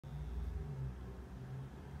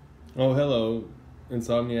Oh, hello,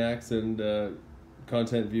 insomniacs and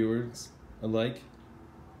content viewers alike.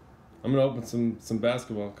 I'm gonna open some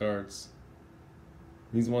basketball cards.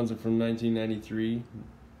 These ones are from 1993,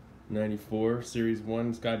 94, Series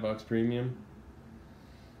 1, Skybox Premium.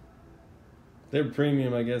 They're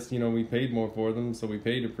premium, I guess, we paid more for them, so we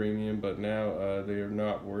paid a premium, but now they are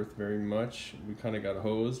not worth very much. We kind of got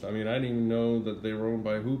hosed. I mean, I didn't even know that they were owned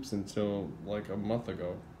by Hoops until like a month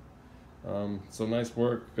ago. So nice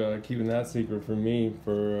work keeping that secret from me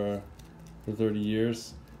for 30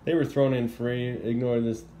 years. They were thrown in free. Ignore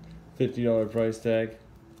this $50 price tag.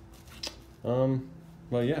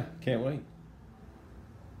 Well, yeah, can't wait.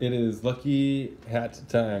 It is lucky hat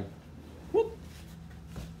time. Whoop.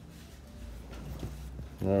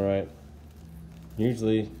 All right.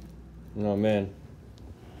 Usually, oh man,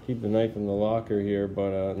 keep the knife in the locker here,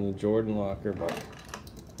 but in the Jordan locker, but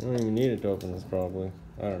I don't even need it to open this probably.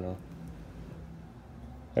 I don't know.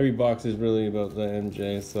 Every box is really about the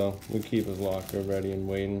MJ, so we keep his locker ready and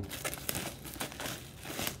waiting.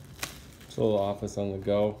 It's a little office on the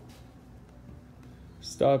go.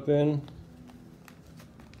 Stop in.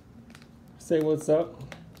 Say what's up.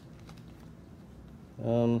 I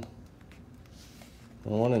don't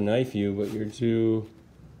want to knife you, but you're too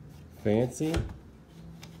fancy.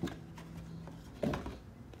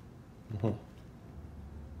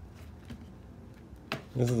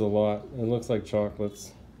 This is a lot. It looks like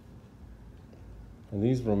chocolates. Are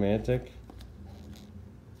these romantic?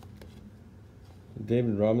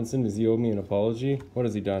 David Robinson, does he owe me an apology? What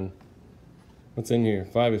has he done? What's in here?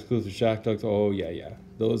 5 exclusive Shaq Talks. Oh, yeah.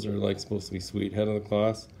 Those are like supposed to be sweet. Head of the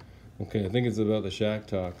class. Okay, I think it's about the Shaq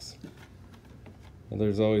Talks. Well,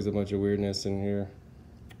 there's always a bunch of weirdness in here.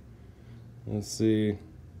 Let's see.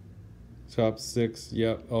 Top 6.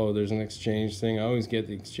 Yep. Oh, there's an exchange thing. I always get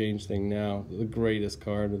the exchange thing now. The greatest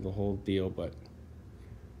card of the whole deal, but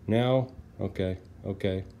now, okay.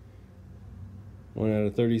 1 out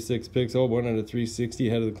of 36 picks. Oh, 1 out of 360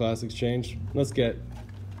 ahead of the class exchange. Let's get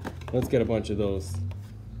a bunch of those.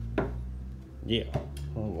 Yeah.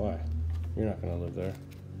 Oh, why? You're not gonna live there.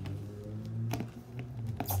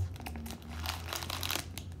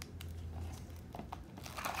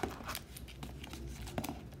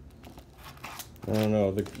 I don't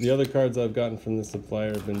know. The other cards I've gotten from the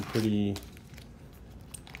supplier have been pretty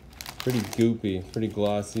goopy, pretty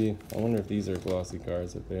glossy. I wonder if these are glossy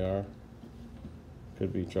cards. If they are,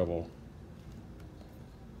 could be trouble.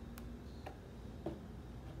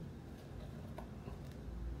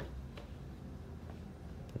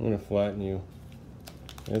 I'm gonna flatten you.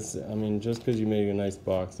 I mean, just because you made a nice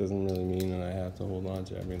box doesn't really mean that I have to hold on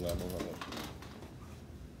to every level of it.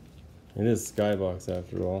 It is Skybox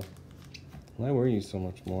after all. Why were you so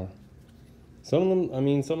much more? Some of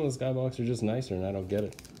them, some of the Skybox are just nicer and I don't get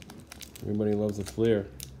it. Everybody loves a Fleer.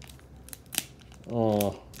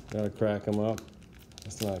 Oh, gotta crack them up.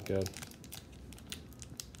 That's not good.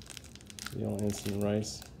 The old instant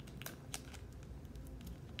rice.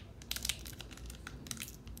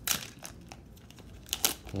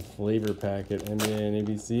 A flavor packet, NBA and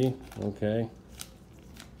ABC. Okay.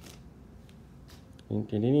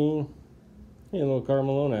 Hey, a little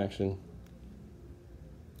Carmelone action.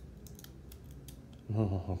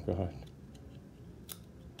 Oh, God.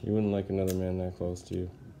 You wouldn't like another man that close to you.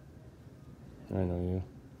 I know you.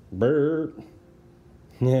 Bert.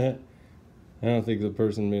 Yeah. I don't think the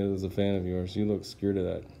person made it is a fan of yours. You look scared of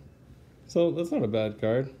that. So, that's not a bad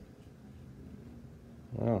card.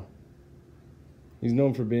 Wow. He's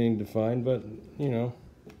known for being defined, but, maybe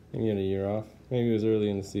he had a year off. Maybe it was early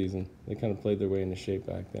in the season. They kind of played their way into shape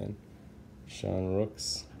back then. Sean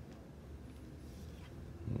Rooks.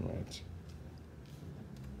 All right.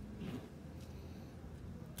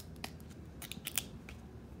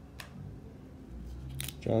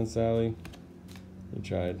 John Sally. He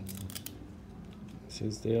tried.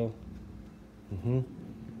 Tisdale.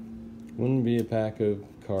 Wouldn't be a pack of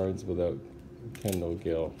cards without Kendall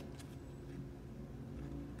Gill.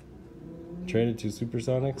 Traded 2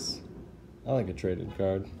 Supersonics. I like a traded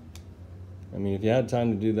card. I mean, if you had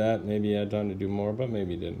time to do that, maybe you had time to do more, but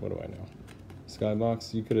maybe you didn't. What do I know?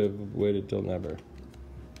 Skybox, you could have waited till never.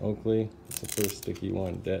 Oakley, it's the first sticky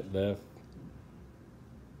one. Dev.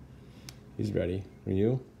 He's ready. For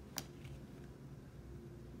you?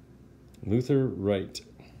 Luther Wright.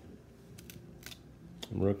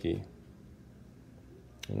 Rookie.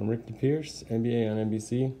 And Ricky Pierce, NBA on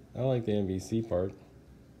NBC. I like the NBC part.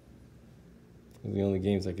 Those are the only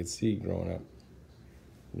games I could see growing up.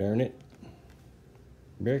 Darn it.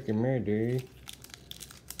 Back in my day.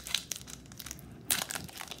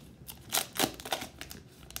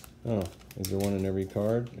 Oh, is there one in every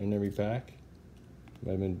card, in every pack?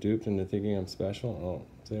 Have I been duped into thinking I'm special? Oh,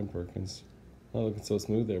 Sam Perkins. Not looking so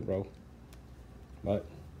smooth there, bro. But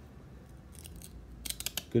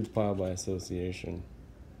good pile by association.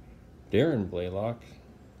 Darren Blaylock.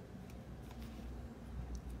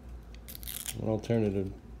 An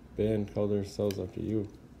alternative band called themselves after you.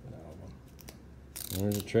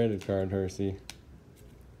 There's a traded card, Hersey.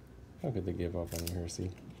 How could they give up on you, Hersey?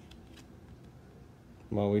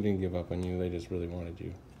 Well, we didn't give up on you. They just really wanted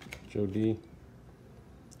you. Joe D.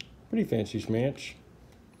 Pretty fancy schmanch.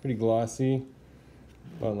 Pretty glossy.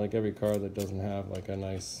 But like every card that doesn't have like a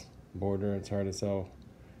nice border, it's hard to sell.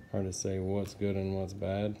 Hard to say what's good and what's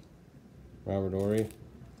bad. Robert Ory.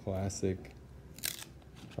 Classic.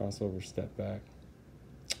 Crossover step back.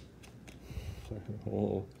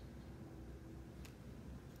 Oh.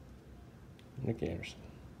 Nick Anderson.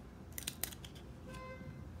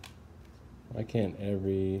 Why can't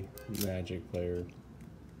every Magic player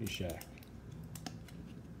be Shaq?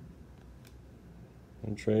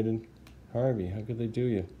 Untraded. Harvey, how could they do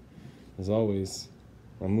you? As always,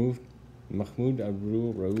 Mahmoud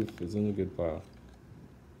Abdul Rauf is in the good pile.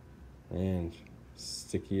 And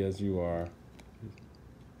sticky as you are.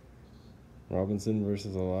 Robinson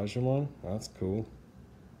versus Olajuwon? That's cool.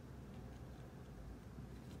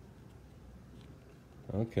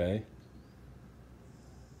 Okay.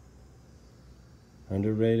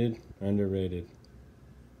 Underrated? Underrated.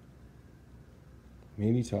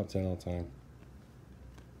 Maybe top 10 all time.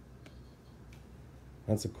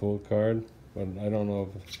 That's a cool card, but I don't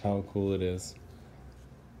know how cool it is.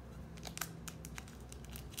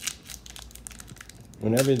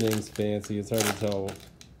 When everything's fancy, it's hard to tell.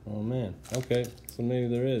 Oh man, okay, so maybe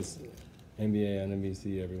there is NBA on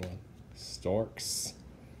NBC, everyone. Storks.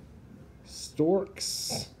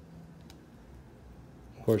 Storks.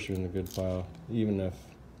 Of course you're in the good pile, even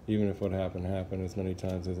if what happened as many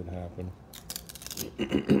times as it happened.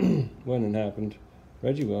 When it happened.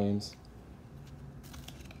 Reggie Williams.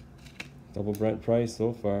 Double Brent Price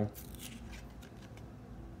so far.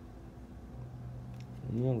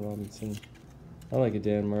 Neil Robinson. I like it,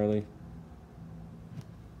 Dan Marley.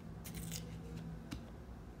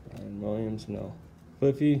 Brian Williams, no.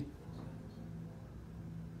 Cliffy.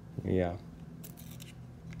 Yeah.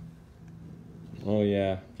 Oh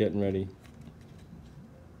yeah, getting ready.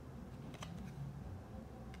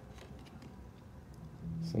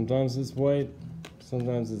 Sometimes it's white,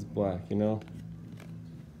 sometimes it's black, you know?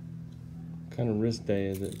 What kind of wrist day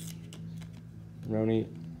is it? Roni?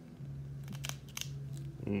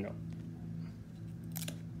 No.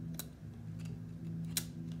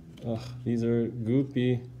 Ugh, these are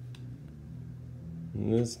goopy.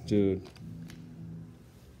 And this dude.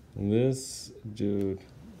 This dude.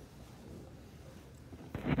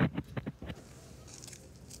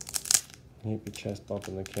 Keep your chest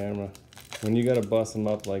bumping the camera. When you gotta bust them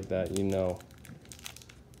up like that, you know.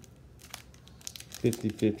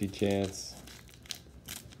 50-50 chance.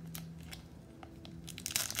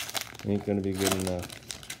 Ain't gonna be good enough.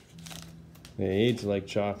 They age like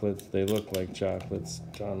chocolates. They look like chocolates.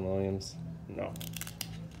 John Williams. No.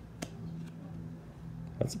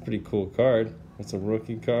 That's a pretty cool card. It's a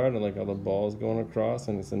rookie card. I like how the ball's going across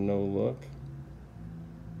and it's a no look.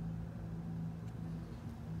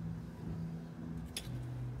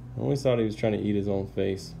 I always thought he was trying to eat his own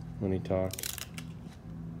face when he talked.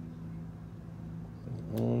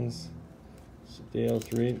 Owens. Dale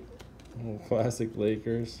 3. Classic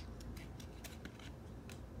Lakers.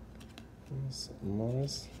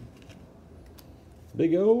 Morris.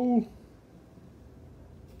 Big O.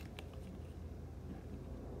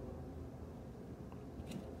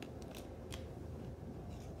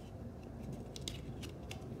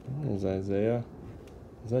 There's Isaiah.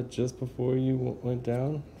 Is that just before you went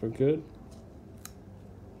down for good?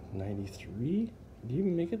 93? Did you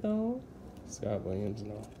even make it that long? Scott Williams,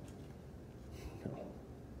 no. No.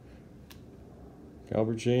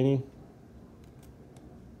 Calbert Cheney.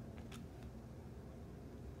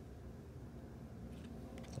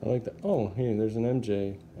 I like that. Oh, here, there's an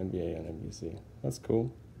MJ NBA on NBC. That's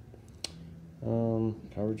cool.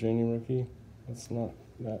 Calbert Cheney rookie. That's not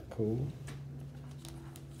that cool.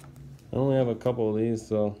 I only have a couple of these,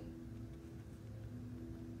 so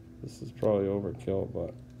this is probably overkill,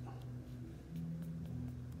 but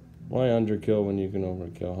why underkill when you can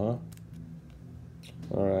overkill,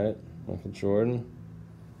 huh? Alright, Michael Jordan.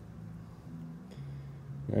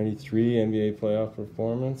 93 NBA playoff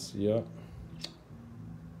performance, yep.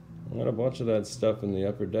 I got a bunch of that stuff in the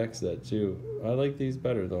upper deck set too. I like these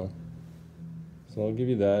better though. So I'll give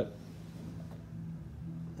you that.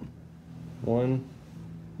 One.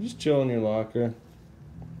 Just chill in your locker.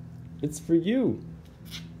 It's for you.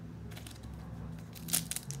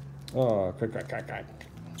 Oh, crack, crack, crack, crack.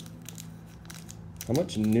 How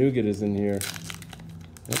much nougat is in here?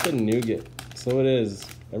 What's a nougat? So it is.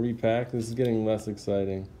 Every pack, this is getting less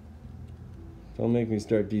exciting. Don't make me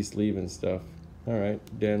start de-sleeving stuff. Alright,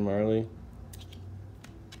 Dan Marley.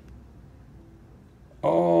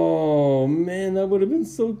 Oh, man, that would have been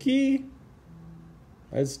so key.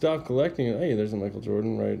 I'd stopped collecting it. Hey, there's a Michael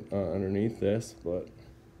Jordan right underneath this, but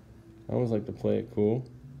I always like to play it cool,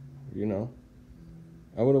 you know.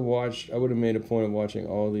 I would have made a point of watching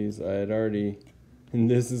all these. I had already,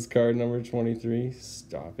 and this is card number 23.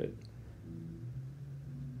 Stop it.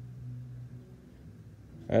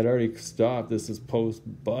 I had already stopped. This is post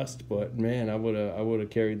bust, but man, I would have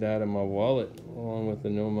carried that in my wallet along with the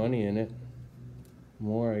no money in it.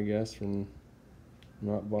 More, I guess, from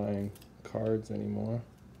not buying cards anymore.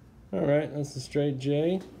 All right, that's the straight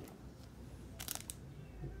J.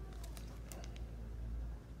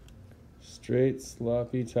 Straight,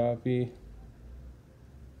 sloppy, toppy.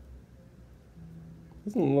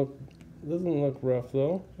 Doesn't look rough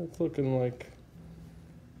though. It's looking like,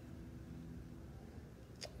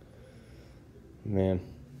 man,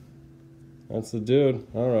 that's the dude.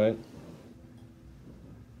 All right.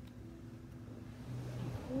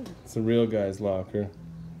 It's a real guy's locker.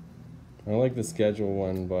 I like the schedule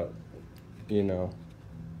one, but, you know.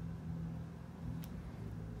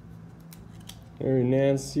 Harry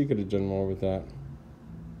Nance, you could have done more with that.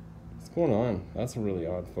 What's going on? That's a really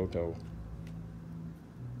odd photo.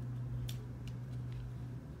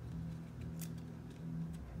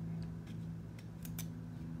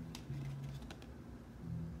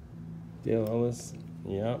 Dale Ellis.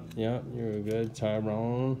 Yep, you're good.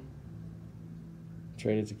 Tyrone.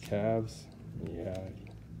 Traded to Cavs. Yeah,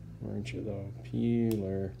 weren't you though?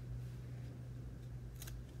 Peeler.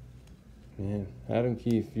 Man, Adam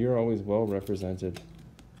Keefe, you're always well represented.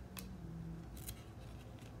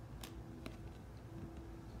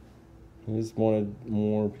 I just wanted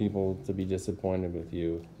more people to be disappointed with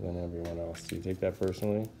you than everyone else. Do you take that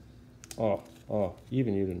personally? Oh,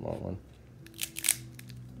 even you didn't want one.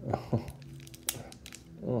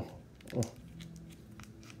 Oh.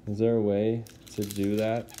 Is there a way to do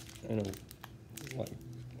that in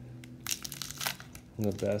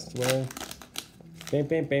the best way? Bam,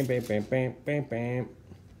 bam, bam, bam, bam, bam, bam, bam.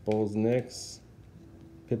 Bulls, Knicks.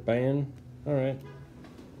 Pippen. All right.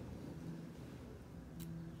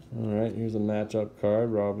 All right, here's a matchup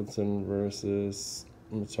card. Robinson versus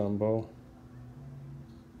Mutombo.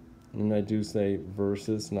 And I do say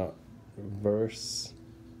versus, not verse.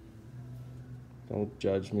 Don't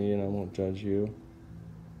judge me and I won't judge you.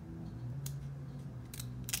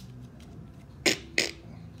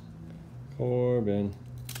 Corbin.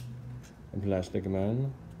 And Plastic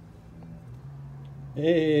Man.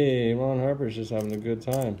 Hey, Ron Harper's just having a good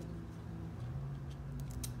time.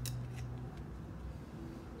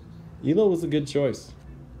 Elo was a good choice.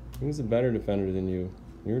 He was a better defender than you.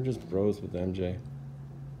 You were just bros with MJ.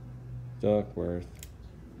 Duckworth.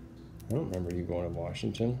 I don't remember you going to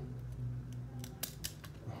Washington.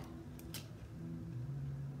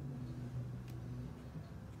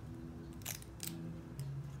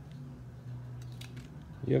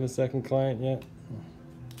 You have a second client yet?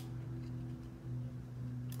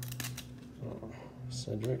 Oh,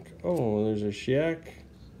 Cedric. Oh, there's a Shaq.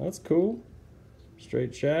 That's cool.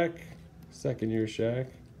 Straight Shaq. Second year Shaq.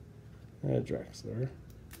 Drexler.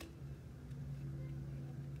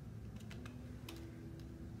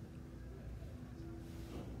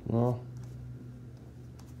 Well,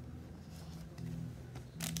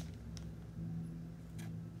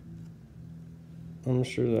 I'm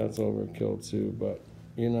sure that's overkill too, but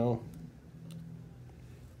you know,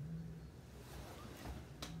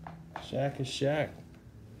 Shaq is Shaq.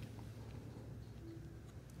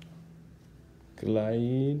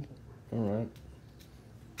 Glide. All right.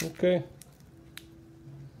 Okay.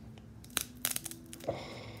 Oh.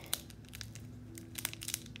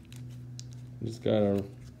 Just gotta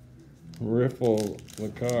riffle the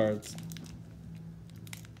cards.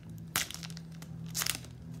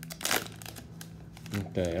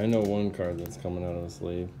 Okay, I know one card that's coming out of the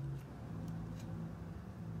sleeve.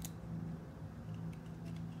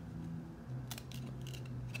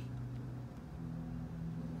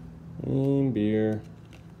 Beer.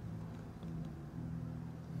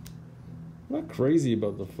 I'm not crazy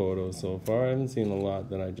about the photos so far. I haven't seen a lot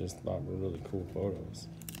that I just thought were really cool photos.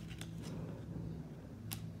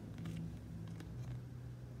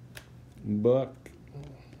 Buck.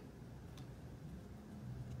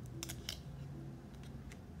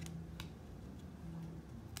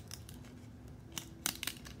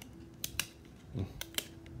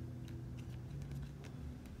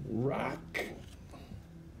 Rock.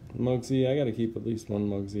 Muggsy, I gotta keep at least one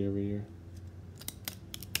Muggsy every year.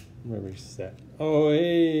 Every set. Oh,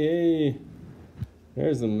 hey.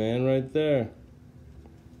 There's the man right there.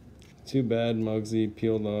 Too bad, Muggsy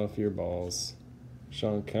peeled off your balls.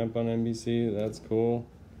 Sean Kemp on NBC, that's cool.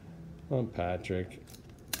 Oh, Patrick.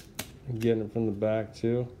 Getting it from the back,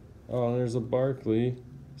 too. Oh, and there's a Barkley.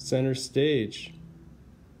 Center stage.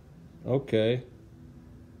 Okay.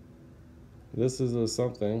 This is a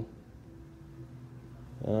something.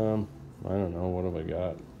 I don't know. What have I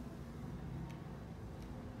got?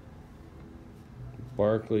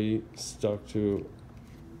 Barkley stuck to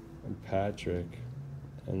Patrick.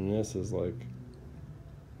 And this is like,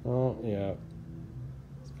 oh, yeah.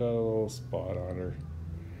 It's got a little spot on her.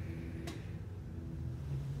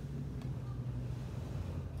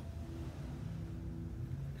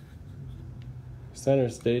 Center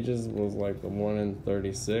stages was like the 1 in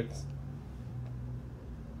 36.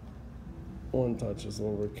 One touch is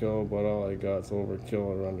overkill, but all I got is overkill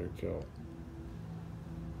or underkill.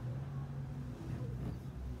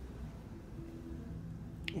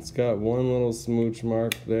 It's got one little smooch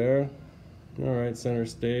mark there. All right, center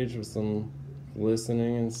stage with some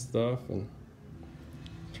glistening and stuff. And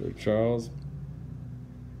Charles.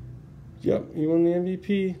 Yep, he won the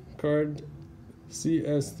MVP card.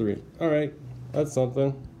 CS3. All right, that's something.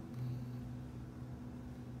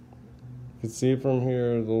 You can see from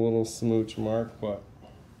here the little smooch mark, but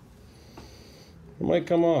it might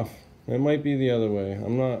come off. It might be the other way.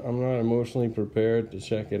 I'm not emotionally prepared to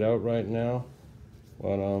check it out right now.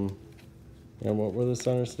 But yeah, what were the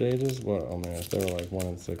center stages? What? Oh man, if they were like 1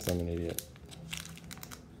 in 6, I'm an idiot.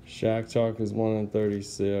 Shaq Talk is 1 in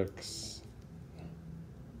 36.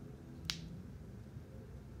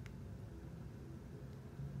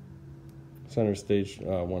 Center stage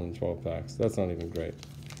 1 in 12 packs. That's not even great.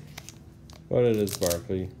 But it is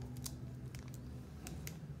Barkley.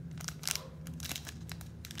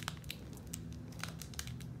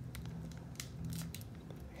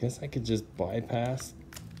 I guess I could just bypass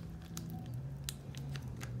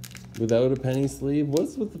without a penny sleeve.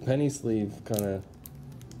 What's with the penny sleeve kind of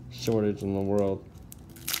shortage in the world?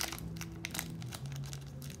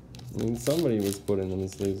 I mean, somebody was putting them in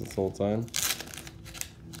sleeves this whole time.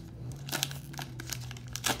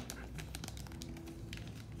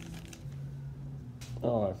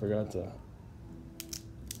 Oh, I forgot to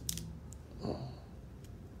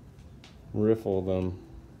riffle them.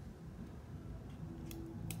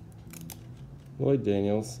 Lloyd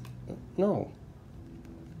Daniels. No.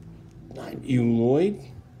 Not you, Lloyd.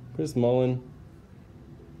 Chris Mullen.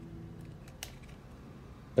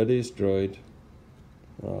 Eddie Stroid.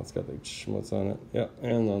 Oh, it's got the schmutz on it. Yep,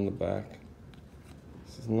 and on the back.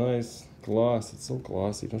 This is nice. Gloss. It's so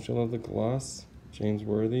glossy. Don't you love the gloss? James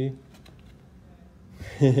Worthy.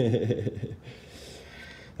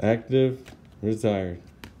 Active. Retired.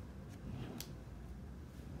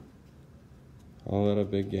 All out of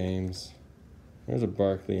big games. There's a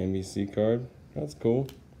Barkley NBC card. That's cool.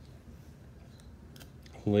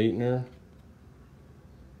 Leitner.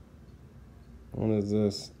 What is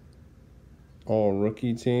this? All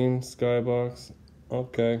rookie team. Skybox.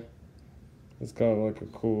 Okay. It's got like a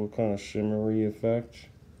cool kind of shimmery effect.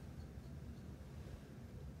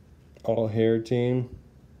 All hair team.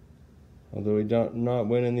 Although he not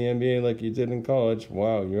winning the NBA like he did in college.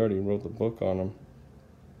 Wow, you already wrote the book on him.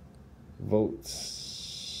 Votes.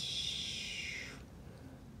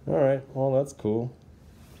 Alright, well that's cool.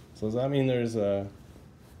 So does that mean there's a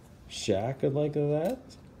Shaq I'd like of that?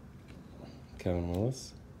 Kevin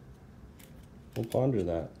Willis. We'll ponder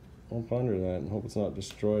that. We'll ponder that and hope it's not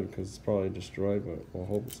destroyed, because it's probably destroyed, but we'll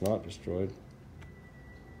hope it's not destroyed.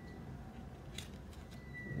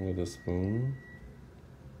 With a spoon.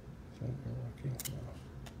 Is that your lucky?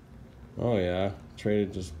 No. Oh yeah,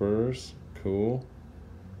 traded to Spurs. Cool.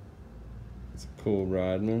 It's a cool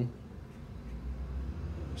Rodman.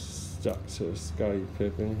 Stuck to Scottie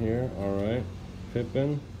Pippen here. Alright.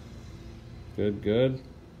 Pippen. Good.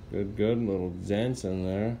 Little dent in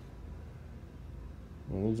there.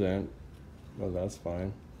 Little dent. But that's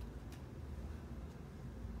fine.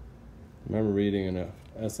 I remember reading in a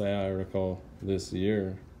SII article this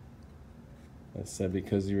year that said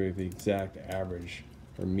because you were the exact average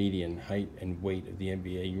or median height and weight of the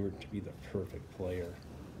NBA, you were to be the perfect player.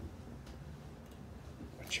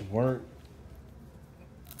 But you weren't.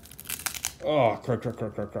 Oh, crack.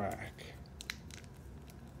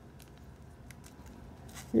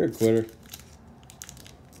 You're a quitter.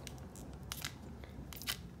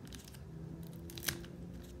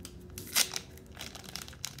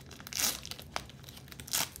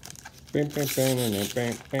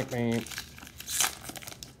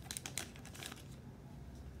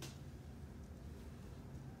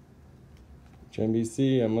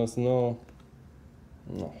 NBC, I must know.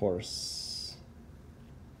 I'm a horse.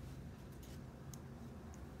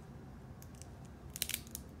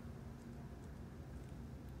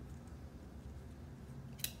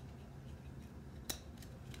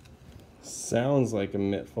 Sounds like a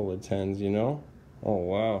mitt full of 10s, you know? Oh,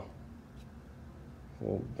 wow. A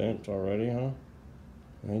little bent already, huh?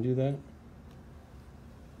 Can I do that?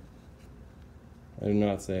 I do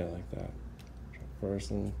not say it like that.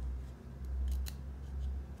 Person.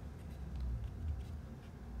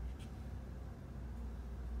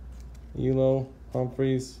 Elo,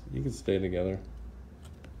 Humphreys, you can stay together.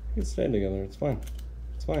 You can stay together, it's fine.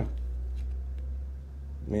 It's fine.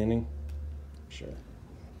 Manning, sure.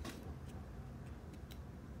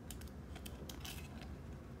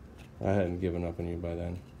 I hadn't given up on you by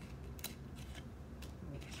then.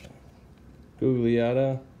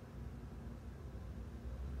 Gugliotta.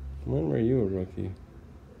 When were you a rookie?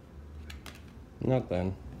 Not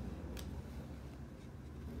then.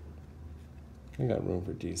 I got room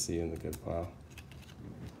for DC in the good pile.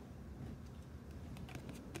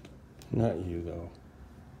 Not you, though.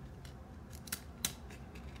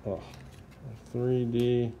 Oh,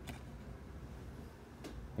 3D.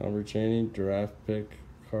 Albert Cheney, draft pick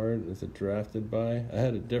card. Is it drafted by? I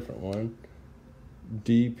had a different one.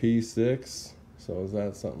 DP6. So is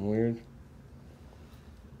that something weird?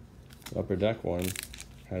 Upper deck one.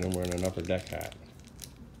 Had him wearing an upper deck hat.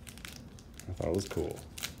 I thought it was cool.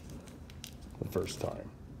 The first time.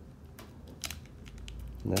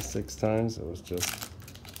 And that 6 times, it was just...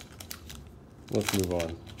 Let's move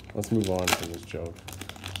on. Let's move on from this joke.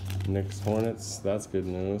 Knicks Hornets, that's good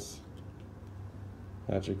news.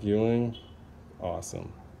 Patrick Ewing,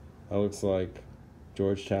 awesome. That looks like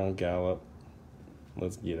Georgetown Gallup.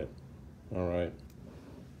 Let's get it. All right.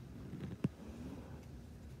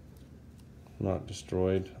 Not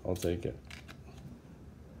destroyed, I'll take it.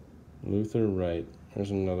 Luther Wright,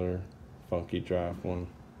 there's another funky draft one.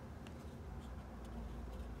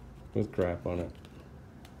 With crap on it.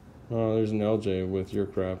 Oh, there's an LJ with your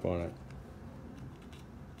crap on it.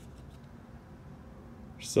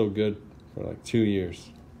 So good for like 2 years.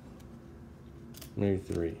 Maybe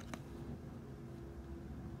 3.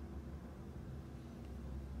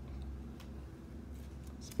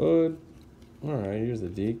 Spud. Alright, here's a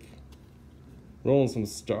deke. Rolling some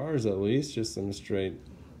stars at least, just some straight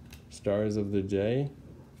stars of the day.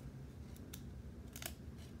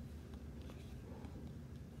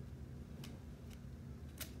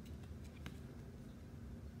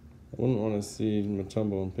 I wouldn't want to see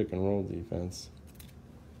Mutombo in pick and roll defense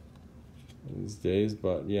these days,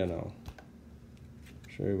 but yeah, no.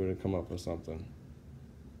 Sure he would have come up with something.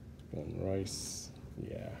 Ben Rice,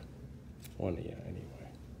 yeah. One, yeah, anyway.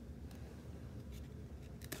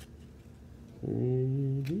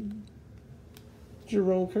 3D.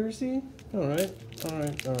 Jerome Kersey? Alright.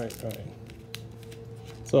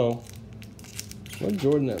 So, one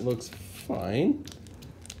Jordan that looks fine.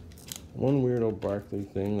 One weirdo Barkley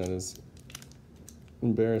thing that is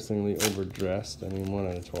embarrassingly overdressed. I mean, 1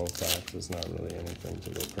 out of 12 packs is not really anything to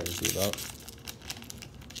go crazy about.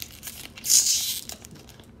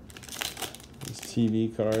 These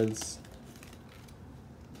TV cards.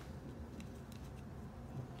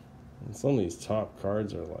 And some of these top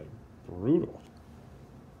cards are like brutal.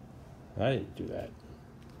 I didn't do that.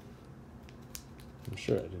 I'm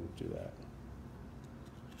sure I didn't do that.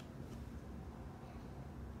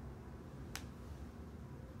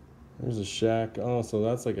 There's a Shaq. Oh, so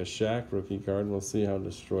that's like a Shaq rookie card. We'll see how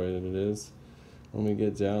destroyed it is when we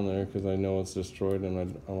get down there, because I know it's destroyed,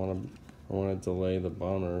 and I want to delay the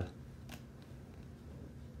bummer.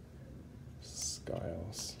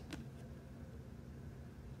 Skiles.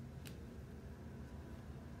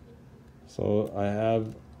 So I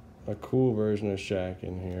have a cool version of Shaq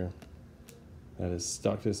in here that is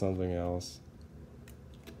stuck to something else.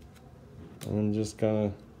 And I'm just kind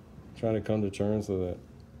of trying to come to terms with it.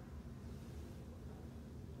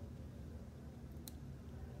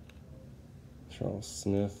 Charles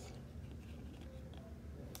Smith.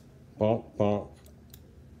 Bonk, bonk.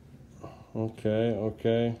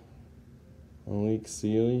 Okay. Malik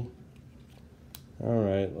Sealy.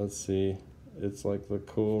 Alright, let's see. It's like the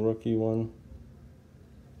cool rookie one.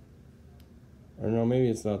 Or no, maybe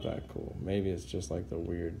it's not that cool. Maybe it's just like the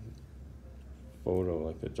weird photo,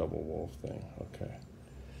 like the double wolf thing. Okay.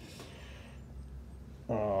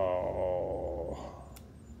 Oh.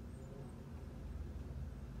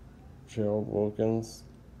 Gerald Wilkins.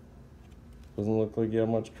 Doesn't look like you have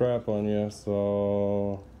much crap on you,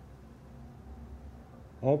 so...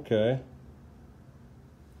 Okay.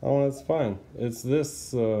 Oh, that's fine. It's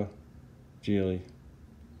this, Geely.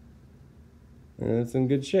 And it's in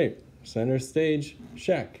good shape. Center stage,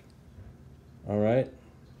 Shaq. All right.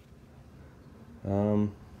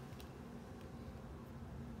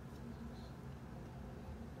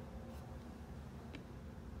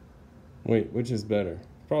 Wait, which is better?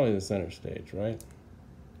 Probably the center stage, right?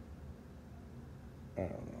 I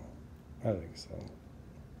don't know. I think so.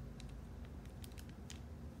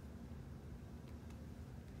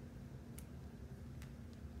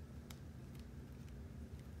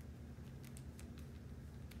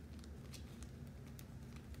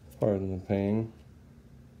 Pardon the pain.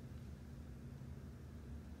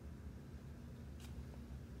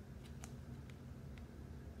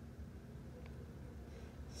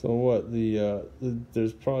 So what?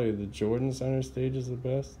 There's probably the Jordan center stage is the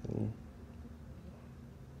best, and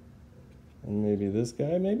maybe this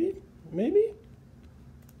guy, maybe.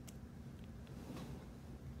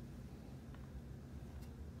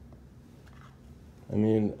 I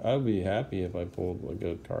mean, I'd be happy if I pulled a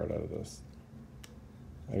good card out of this.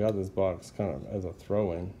 I got this box kind of as a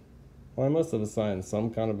throw-in. Well, I must have assigned some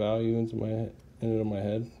kind of value into my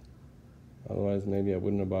head. Otherwise, maybe I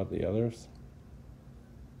wouldn't have bought the others.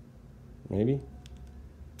 Maybe.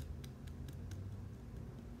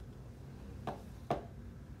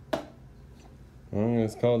 I'm gonna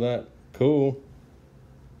call that cool.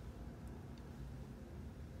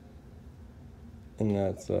 And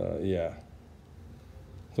that's yeah.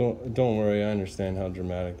 Don't worry, I understand how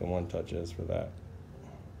dramatic the one touch is for that.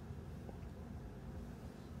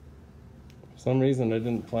 For some reason I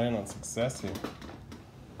didn't plan on success here.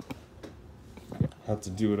 Have to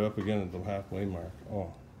do it up again at the halfway mark.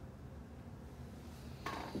 Oh.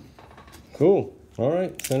 Cool. All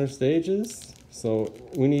right, center stages. So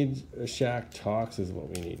we need a Shaq Talks is what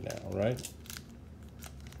we need now, right?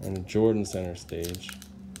 And a Jordan center stage.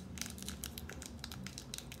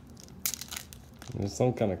 There's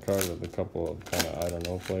some kind of card with a couple of kind of, I don't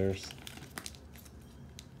know, players.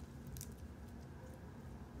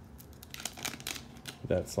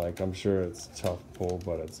 That's like, I'm sure it's a tough pull,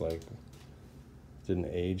 but it's like, didn't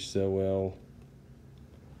age so well.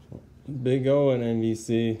 Big O and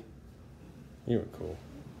MVC. You were cool.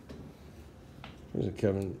 Here's a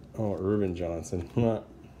Irvin Johnson. No.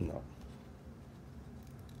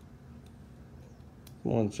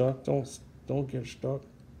 Come on, Chuck, don't get stuck.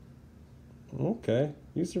 Okay,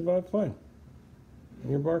 you survived fine.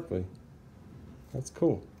 You're Barkley. That's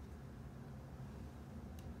cool.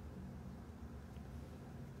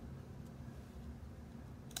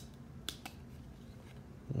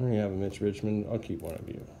 There you have a Mitch Richmond. I'll keep one of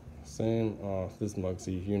you. Same. Oh, this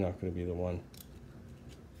Muggsy, you're not going to be the one.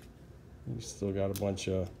 You still got a bunch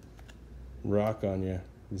of rock on you.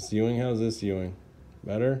 This Ewing, how's this Ewing?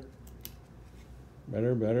 Better?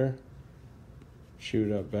 Better.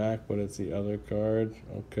 Shoot up back, but it's the other card.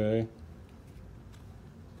 Okay.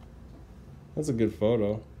 That's a good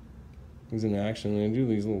photo. He's in action. They do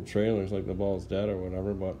these little trailers like the ball's dead or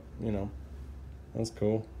whatever, but, you know, that's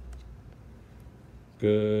cool.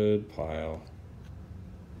 Good pile.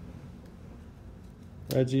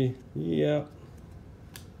 Reggie, yeah.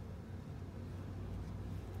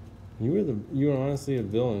 You were honestly a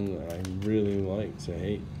villain that I really like to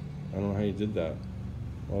hate. I don't know how you did that.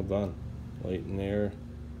 Well done. Late in there.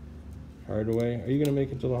 Hardaway. Are you gonna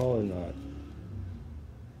make it to the hall or not?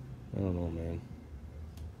 I don't know, man.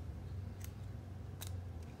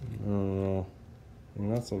 I don't know. You're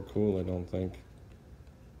not so cool, I don't think.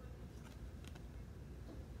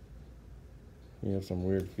 You have some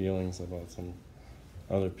weird feelings about some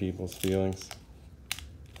other people's feelings.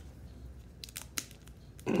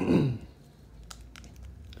 Come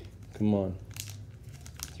on.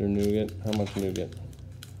 Is there nougat? How much nougat?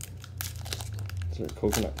 Is there a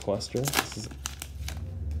coconut cluster? They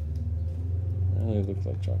look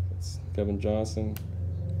like chocolates. Kevin Johnson.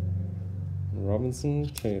 Robinson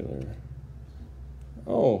Taylor.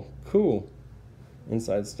 Oh, cool.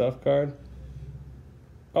 Inside stuff card.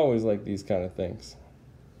 Always like these kind of things.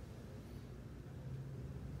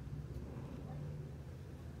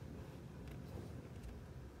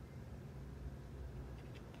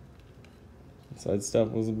 Inside stuff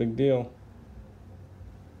was a big deal.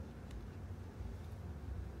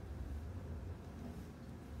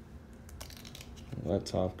 That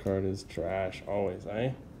top card is trash, always,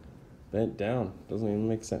 eh? Bent down, doesn't even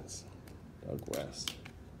make sense. Doug West.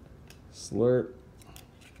 Slurp.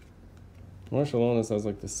 Marshallonis has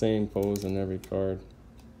like the same pose in every card.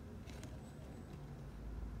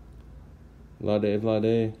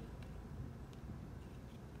 Vlade.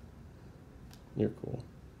 You're cool.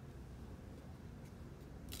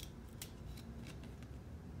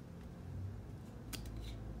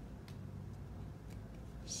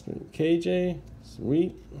 KJ,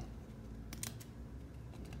 Sweet.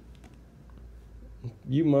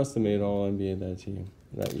 You must have made all NBA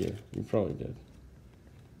that year. You probably did.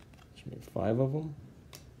 You made 5 of them.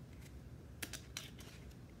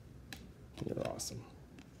 You're awesome.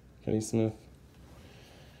 Kenny Smith.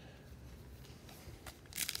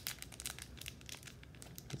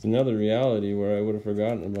 It's another reality where I would have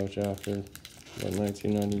forgotten about you after like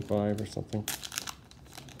 1995 or something.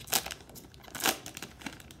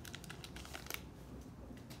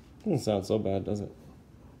 Doesn't sound so bad, does it?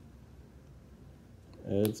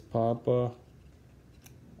 It's Papa.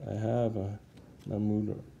 I have a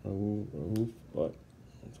roof, but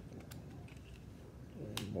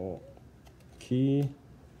Key.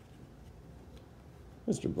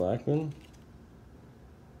 Mr. Blackman.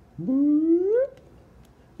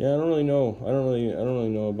 Yeah, I don't really know. I don't really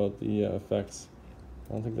know about the effects.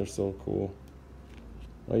 I don't think they're so cool.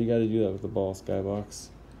 Well, you got to do that with the ball Skybox.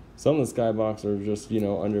 Some of the Skybox are just,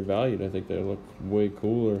 undervalued. I think they look way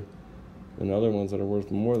cooler than other ones that are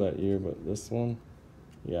worth more that year. But this one,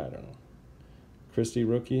 yeah, I don't know. Christie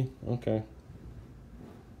rookie, okay.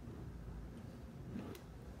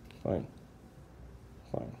 Fine.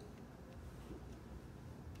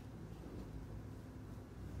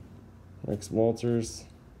 Rex Walters.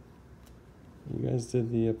 You guys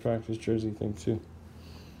did the practice jersey thing too.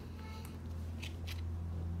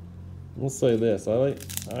 We'll say this. I like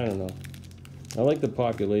the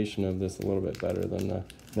population of this a little bit better than the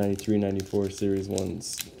 93, 94 Series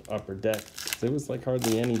 1's upper deck. It was like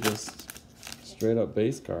hardly any just straight up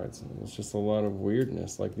base cards. It was just a lot of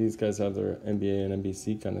weirdness. Like these guys have their NBA and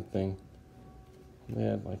NBC kind of thing. They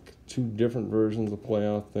had like 2 different versions of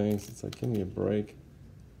playoff things. It's like, give me a break.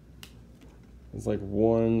 It's like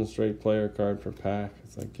 1 straight player card per pack.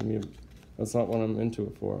 It's like, that's not what I'm into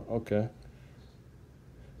it for. Okay.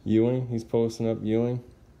 Ewing, he's posting up Ewing.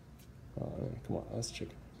 Oh, come on, that's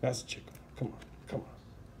chicken. That's chicken. Come on.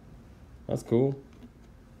 That's cool.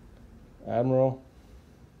 Admiral.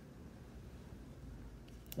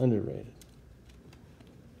 Underrated.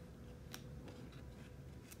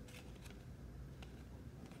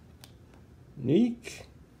 Neek.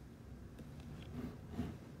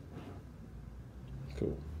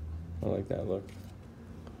 Cool. I like that look.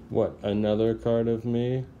 What, another card of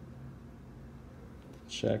me?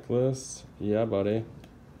 Checklist. Yeah, buddy.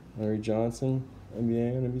 Larry Johnson,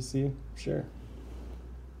 NBA and NBC. Sure.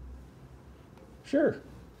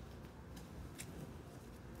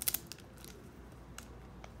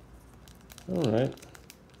 All right.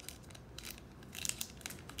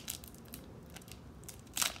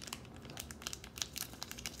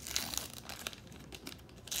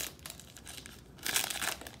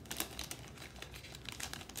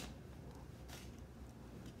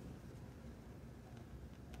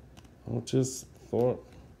 Just Thorpe.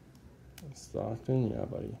 Stockton, yeah,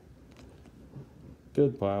 buddy.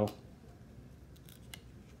 Good pile.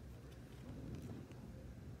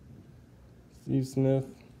 Steve Smith,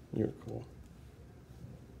 you're cool.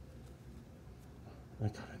 I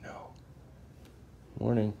gotta know.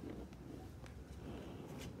 Morning.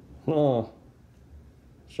 Oh.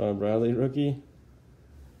 Sean Bradley, rookie.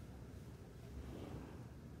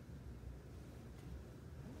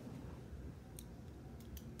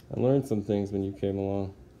 I learned some things when you came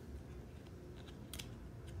along.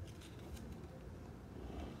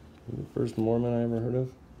 You're the first Mormon I ever heard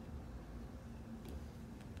of.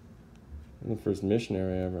 You're the first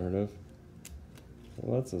missionary I ever heard of.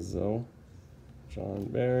 Well, that's a Zoe. John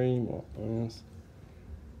Barry, Williams.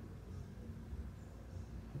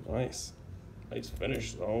 Nice. Nice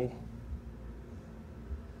finish, though.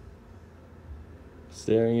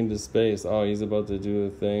 Staring into space. Oh, he's about to do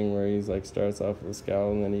the thing where he's like starts off with a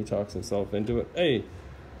scowl and then he talks himself into it. Hey,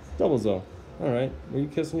 double zone. All right, are you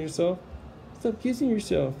kissing yourself? Stop kissing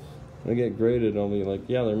yourself. When I get graded, I'll be like,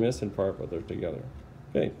 yeah, they're missing part, but they're together.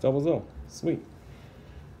 Okay, double zone. Sweet.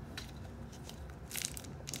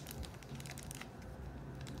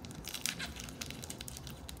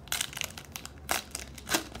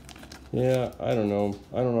 Yeah, I don't know.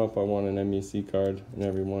 I don't know if I want an MEC card in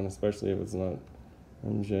every one, especially if it's not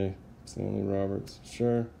MJ, Stanley Roberts.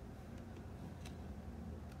 Sure.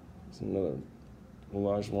 It's another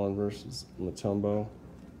Olajuwon versus Mutombo.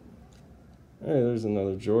 Hey, there's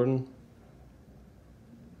another Jordan.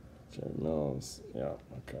 Jerry Mills. Yeah,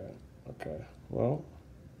 okay. Well,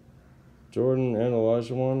 Jordan and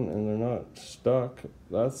Olajuwon, and they're not stuck.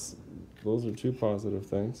 Those are 2 positive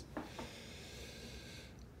things.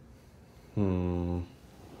 So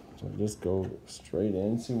I just go straight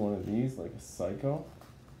into one of these like a psycho?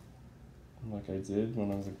 Like I did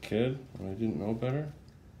when I was a kid, when I didn't know better?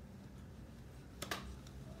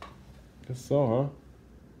 Guess so, huh?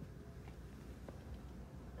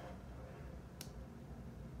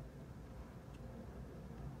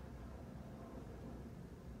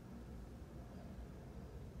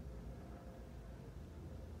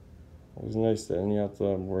 It was nice that you have to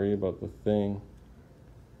worry about the thing.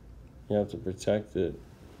 You have to protect it,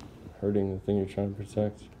 hurting the thing you're trying to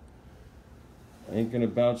protect. I ain't gonna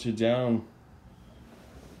bounce you down.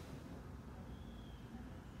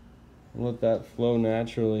 Let that flow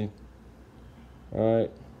naturally.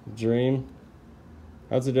 Alright, Dream.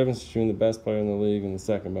 How's the difference between the best player in the league and the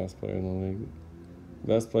second best player in the league? The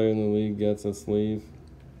best player in the league gets a sleeve.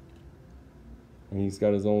 And he's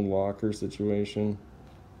got his own locker situation.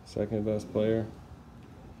 Second best player.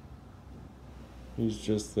 He's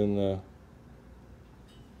just in the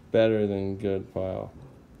better than good pile.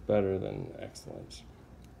 Better than excellent.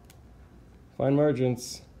 Fine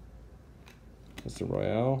margins. Mr.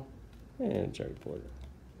 Royale and Jerry Porter.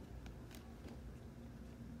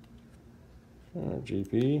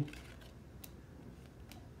 GP.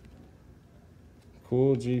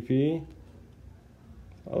 Cool GP.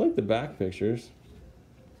 I like the back pictures.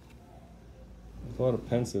 There's a lot of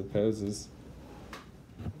pensive poses.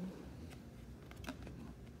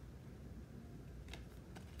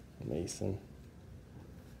 Mason.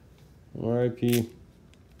 RIP.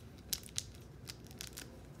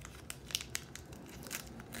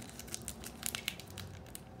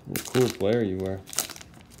 What a cool player you were.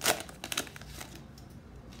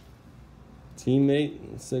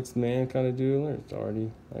 Teammate, sixth man kind of dude. It's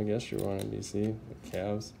already, I guess you're on NBC. The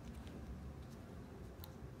Cavs.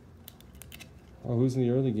 Oh, who's in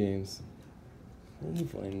the early games?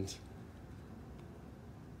 Cleveland.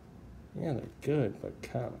 Yeah, they're good, but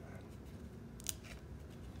come on.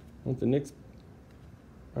 Want the Knicks?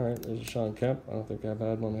 All right, there's a Sean Kemp. I don't think I've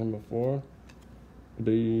had one of him before.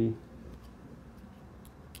 The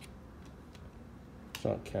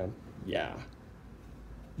Sean Kemp. Yeah.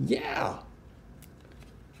 Yeah.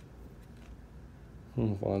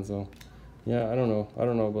 Lonzo. Yeah, I don't know. I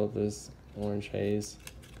don't know about this orange haze.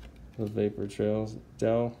 The vapor trails.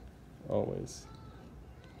 Dell. Always.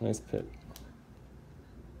 Nice pick.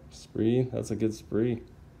 Spree. That's a good spree.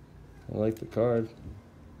 I like the card.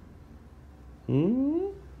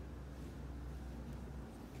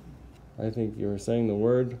 I think you were saying the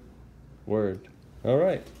word. Word. All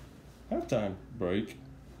right. Halftime break.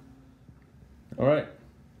 All right.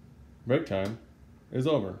 Break time is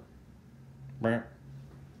over.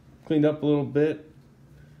 Cleaned up a little bit.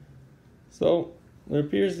 So there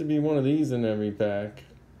appears to be one of these in every pack.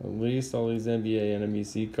 At least all these NBA and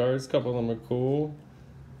NBC cards. A couple of them are cool.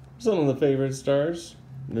 Some of the favorite stars.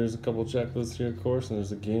 There's a couple checklists here, of course, and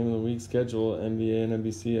there's a game of the week schedule. NBA and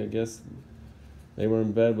NBC, I guess they were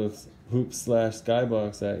in bed with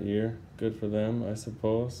Hoops/Skybox that year. Good for them, I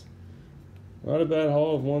suppose. Not a bad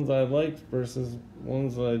haul of ones I liked versus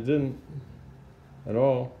ones that I didn't at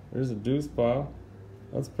all. There's a deuce pile.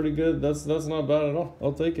 That's pretty good. That's not bad at all.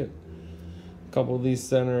 I'll take it. A couple of these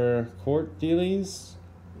center court dealies.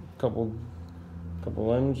 Couple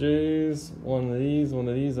MJs. One of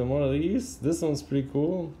these, and one of these. This one's pretty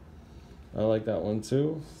cool. I like that one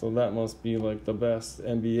too. So that must be like the best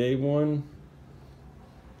NBA one.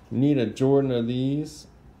 Need a Jordan of these.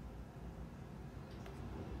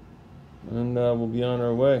 And we'll be on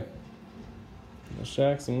our way. The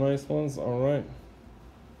Shaq, some nice ones. All right.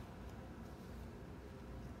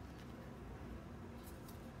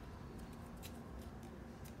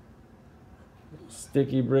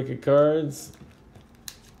 Sticky brick of cards.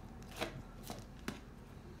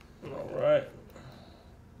 All right.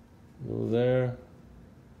 Go there.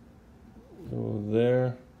 Go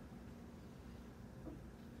there.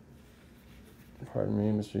 Pardon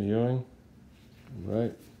me, Mr. Ewing. All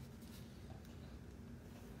right.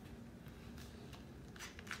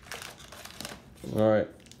 All right.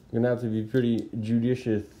 Gonna have to be pretty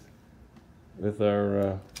judicious with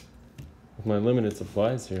our with my limited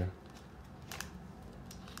supplies here.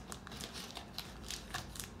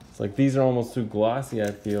 It's like these are almost too glossy,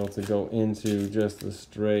 I feel, to go into just the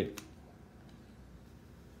straight,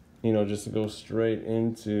 you know, just to go straight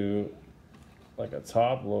into like a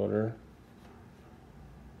top loader.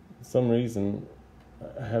 For some reason,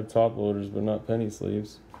 I have top loaders, but not penny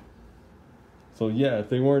sleeves. So yeah, if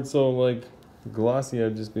they weren't so like glossy,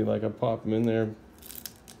 I'd just be like, I pop them in there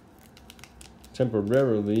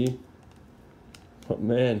temporarily. But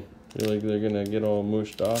man, I feel like they're gonna get all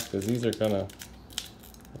mushed off because these are kind of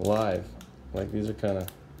live. Like these are kind of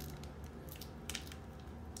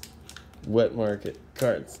wet market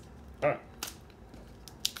cards. Ah.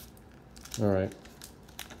 All right.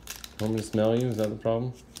 Want me to smell you? Is that the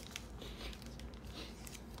problem?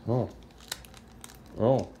 Oh,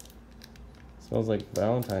 Oh, smells like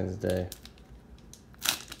Valentine's Day.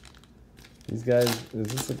 These guys, is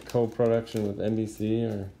this a co-production with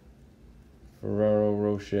NBC or Ferrero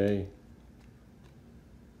Rocher?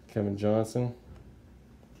 Kevin Johnson?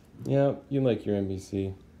 Yeah, you like your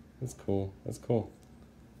NBC. That's cool. That's cool.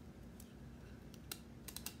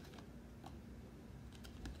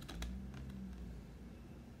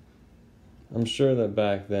 I'm sure that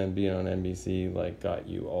back then being on NBC like got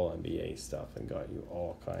you all NBA stuff and got you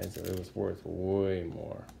all kinds of, it was worth way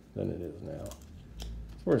more than it is now.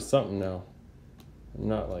 It's worth something now.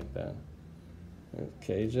 Not like that. There's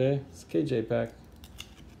KJ. It's KJ pack.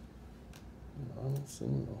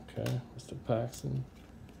 Robinson, okay. Mr. Paxson.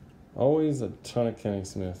 Always a ton of Kenny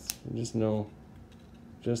Smiths. You just know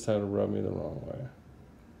just how to rub me the wrong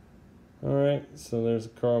way. Alright, so there's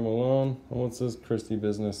Karl Malone. And what's this Christie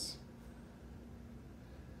business?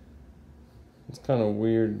 It's kind of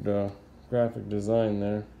weird graphic design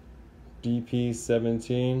there.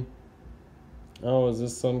 DP17. Oh, is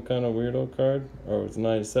this some kind of weirdo card? Oh, it's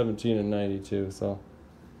 17 and 92, so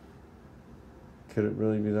could it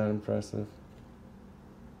really be that impressive?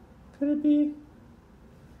 Could it be?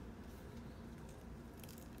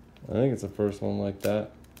 I think it's the first one like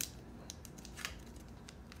that.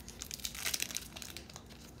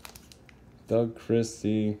 Doug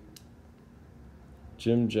Christie,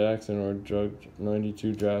 Jim Jackson, or drug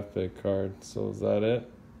 92 draft pick card. So is that it?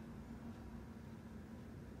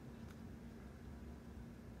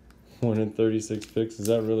 1 in 36 picks. Is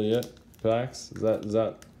that really it? Packs? Is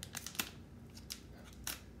that?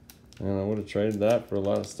 And I would have traded that for a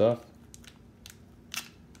lot of stuff.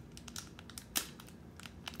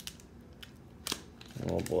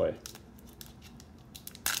 Oh boy.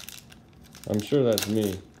 I'm sure that's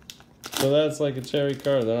me. So that's like a cherry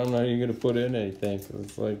card that I'm not even going to put in anything. Cause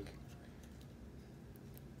it's like,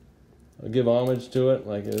 I'll give homage to it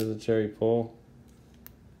like it is a cherry pull.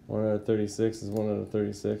 1 out of 36 is 1 out of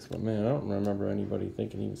 36. But man, I don't remember anybody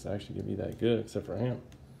thinking he was actually going to be that good except for him.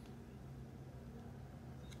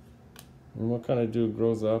 And what kind of dude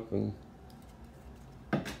grows up and...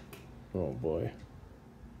 Oh boy.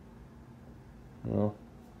 Well,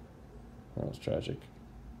 that was tragic.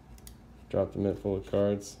 Dropped a mitt full of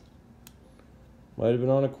cards. Might have been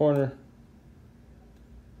on a corner.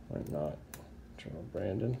 Might not. Charles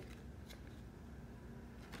Brandon.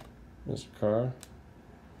 Mr. Carr.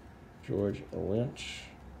 George Lynch.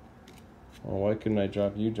 Oh, why couldn't I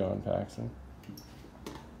drop you, John Paxson?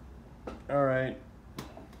 All right.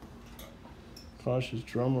 Cautious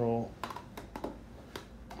drum roll.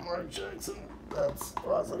 Mark Jackson. That's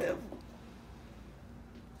positive.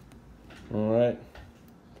 All right.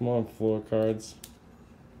 Come on, floor cards.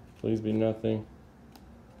 Please be nothing.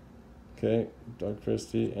 Okay, Doug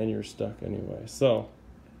Christie, and you're stuck anyway. So,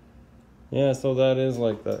 yeah, so that is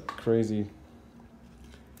like that crazy,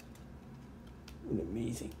 an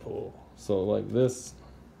amazing pull. So like this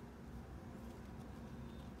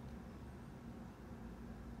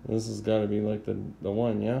has got to be like the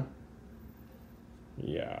one, yeah?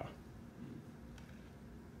 Yeah.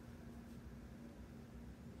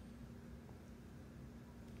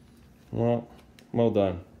 Well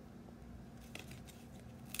done.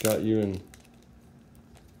 Got you in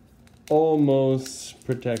almost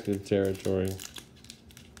protected territory.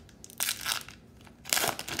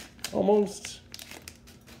 Almost.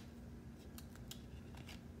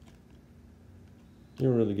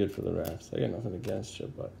 You're really good for the Raps. I got nothing against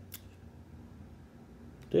you, but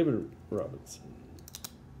David Robinson.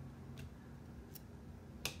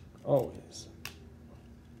 Always.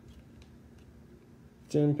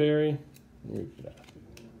 Tim Perry.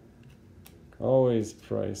 Always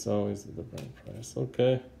Price. Always the different price.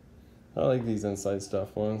 Okay. I like these inside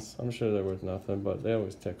stuff ones. I'm sure they're worth nothing, but they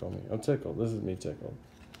always tickle me. I'm tickled. This is me tickled.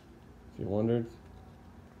 If you wondered.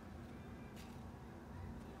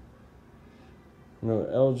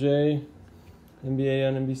 Another LJ. NBA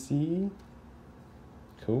on NBC.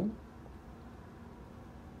 Cool.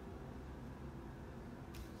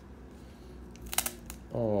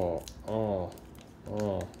 Oh.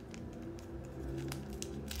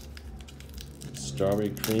 Strawberry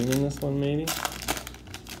cream in this one, maybe?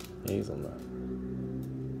 Hazelnut.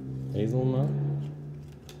 Hazelnut?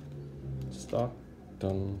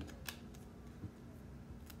 Stockton.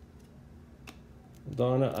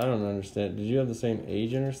 Donna, I don't understand. Did you have the same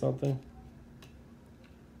agent or something?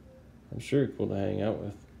 I'm sure you're cool to hang out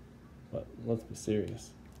with, but let's be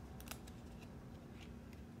serious.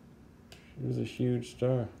 She was a huge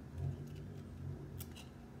star.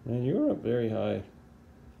 Man, you were up very high.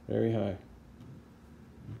 Very high.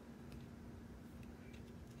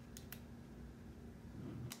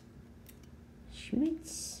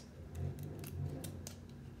 Schmitz.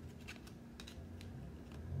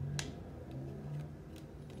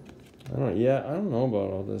 I don't know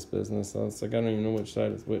about all this business. It's like I don't even know which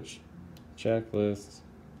side is which. Checklist.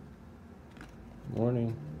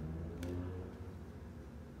 Morning.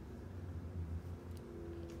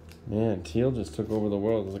 Man, teal just took over the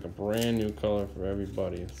world. It's like a brand new color for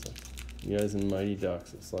everybody. It's like you guys in Mighty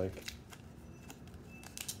Ducks. It's like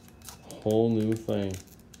a whole new thing.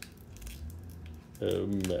 Oh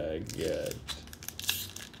my god.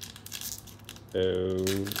 Oh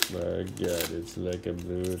my god. It's like a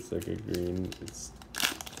blue, it's like a green, it's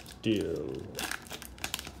teal.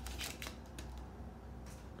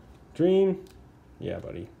 Dream? Yeah,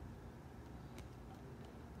 buddy.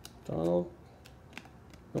 Donald?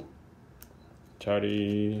 Nope.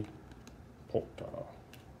 Toddy Polka.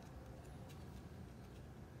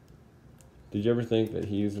 Did you ever think that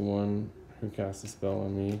he's the one who cast a spell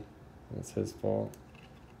on me? It's his fault.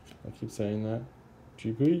 I keep saying that.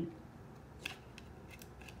 GP.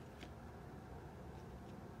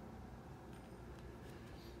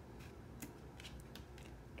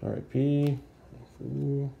 R.I.P.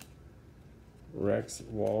 Ooh. Rex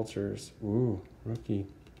Walters. Ooh, rookie.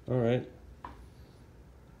 All right.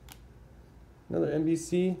 Another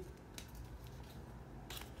NBC.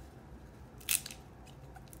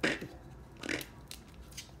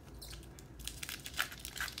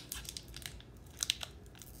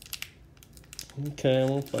 Okay, I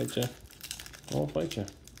won't fight you. I won't fight you.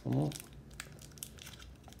 I won't.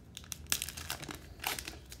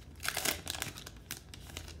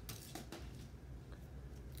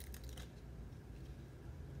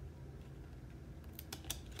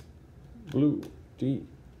 Blue, D,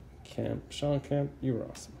 Camp, Sean Camp, you were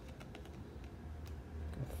awesome.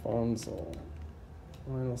 Alfonso,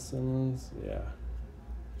 Lionel Simmons, yeah.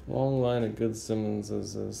 Long line of good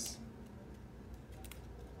Simmonses is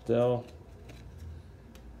Dell.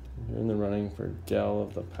 You're in the running for Dell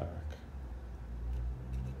of the pack.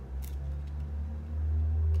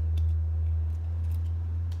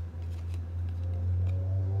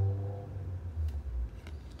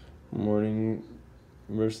 Morning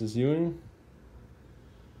versus Ewing.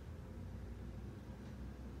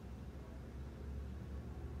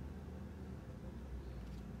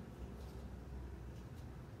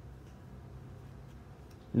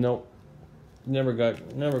 Nope. Never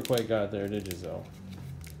quite got there, did you, Zoe?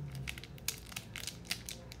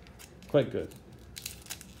 Quite good.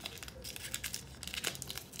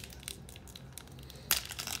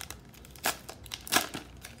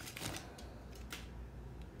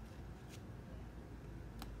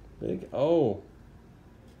 Big oh.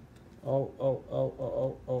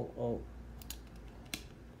 Oh.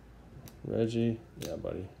 Reggie, yeah,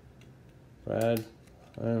 buddy. Brad,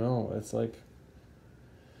 I don't know. It's like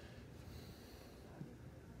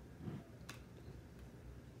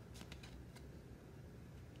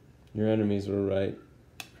your enemies were right.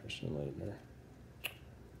 Christian Leitner.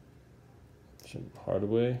 Jim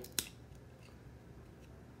Hardaway.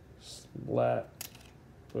 Slat.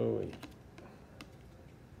 Bowie.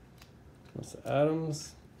 What's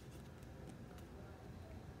Adams?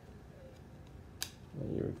 Oh,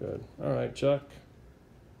 you were good. All right, Chuck.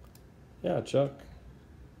 Yeah, Chuck.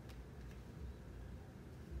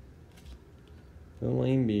 The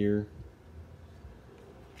lame beer.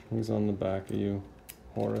 Who's on the back of you?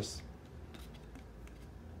 Horace.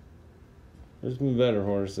 There's been better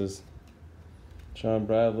horses. Sean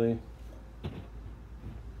Bradley.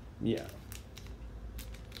 Yeah.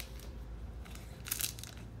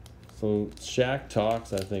 So Shaq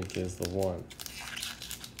Talks, I think, is the one.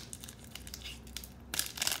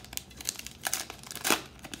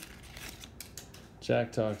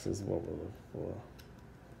 Shaq Talks is what we're looking for.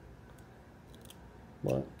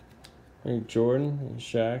 What? Hey, Jordan and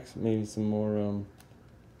Shaq's, maybe some more,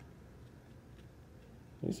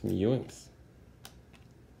 maybe some Ewings.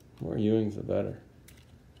 More Ewings, the better.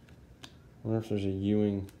 I wonder if there's a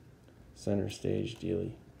Ewing center stage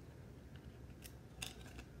dealie.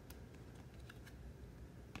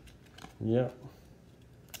 Yep.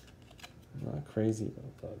 I'm not crazy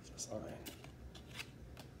about that design.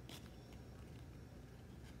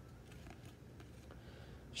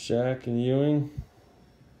 Shaq and Ewing.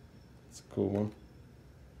 It's a cool one.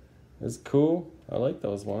 It's cool. I like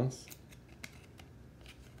those ones.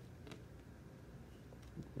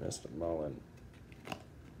 Mr. Mullen.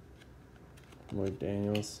 Lloyd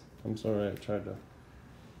Daniels. I'm sorry I tried to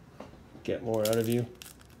get more out of you.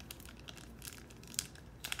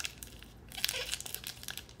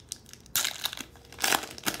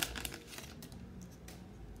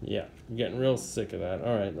 Yeah, I'm getting real sick of that.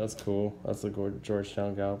 All right, that's cool. That's the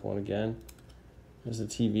Georgetown Gallup one again. There's a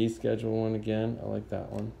TV schedule one again. I like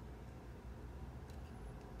that one.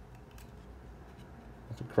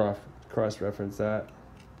 I have to cross-reference that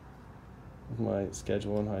with my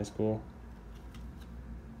schedule in high school.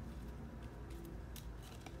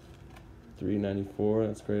 $3.94.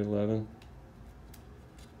 That's grade 11.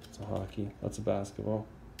 Lots of hockey. Lots of basketball.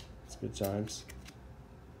 It's good times.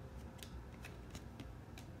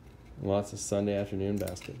 Lots of Sunday afternoon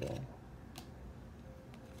basketball.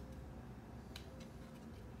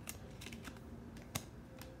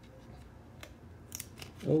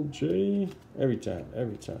 OJ. Every time.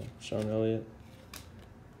 Sean Elliott.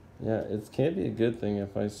 Yeah, it can't be a good thing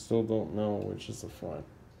if I still don't know which is the front.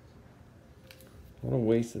 What a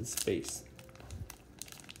wasted space.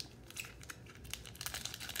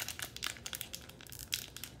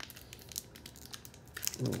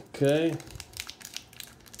 Okay.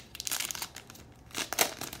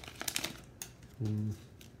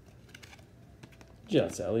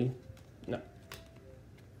 Just Ellie. No.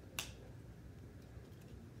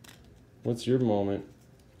 What's your moment?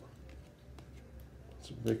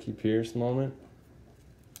 It's a Ricky Pierce moment.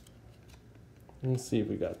 Let's see if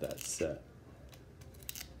we got that set.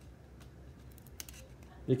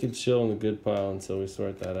 You can chill in the good pile until we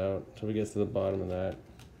sort that out, until we get to the bottom of that.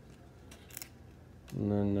 And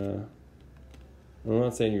then, I'm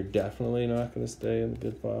not saying you're definitely not going to stay in the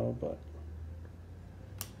good pile, but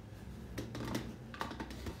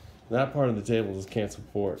that part of the table just can't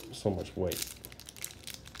support so much weight,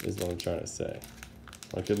 is what I'm trying to say.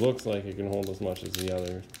 Like, it looks like it can hold as much as the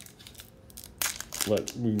other,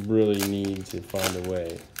 but we really need to find a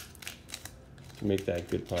way to make that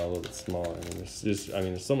good pile a little bit smaller. I mean,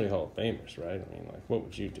 there's so many Hall of Famers, right? I mean, like, what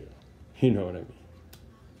would you do? You know what I mean?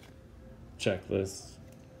 Checklists.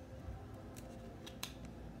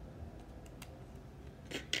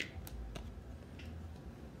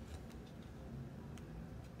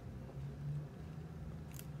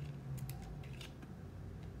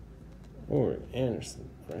 Or Anderson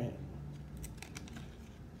Grant.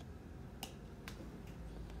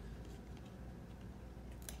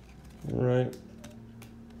 All right.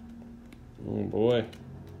 Oh boy.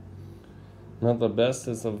 Not the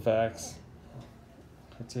bestest of facts.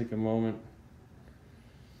 I'll take a moment.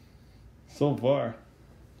 So far,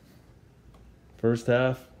 first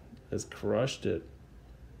half has crushed it.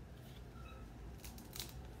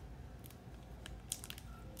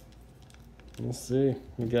 Let's see.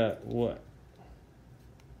 We got what?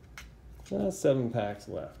 7 packs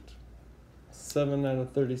left. 7 out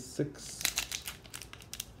of 36.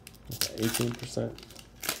 Okay, 18%.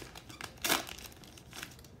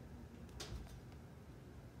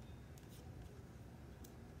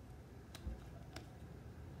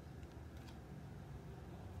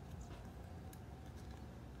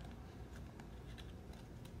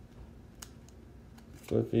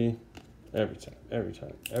 Cliffy. Every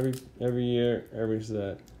time. Every year, every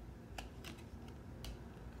set.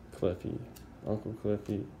 Cliffy. Uncle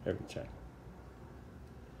Cliffy, every time.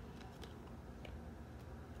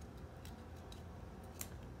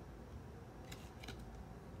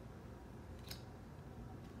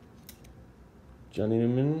 Johnny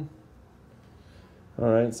Newman.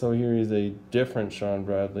 Alright, so here is a different Sean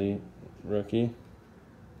Bradley rookie.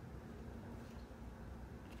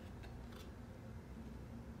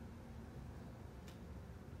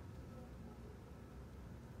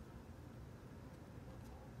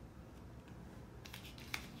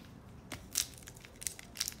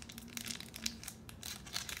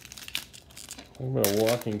 I'm a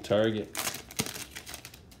walking target.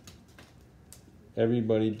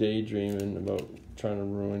 Everybody daydreaming about trying to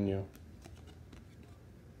ruin you.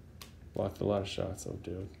 Blocked a lot of shots though,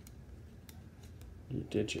 dude. You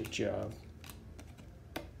did your job.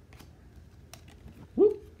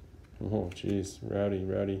 Whoop! Oh, jeez.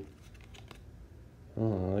 Rowdy.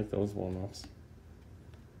 Oh, I like those warm-ups.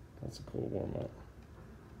 That's a cool warm-up.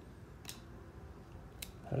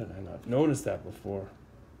 How did I not notice that before?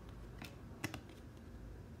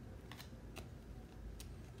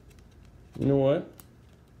 You know what?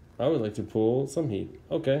 I would like to pull some heat.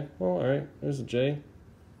 Okay, well, all right. There's a J.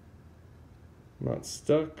 I'm not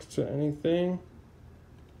stuck to anything.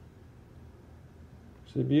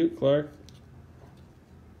 Tribute, Clark.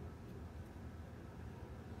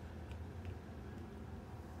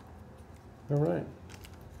 All right.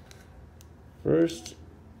 First,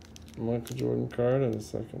 Michael Jordan card in the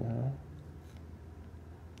second half.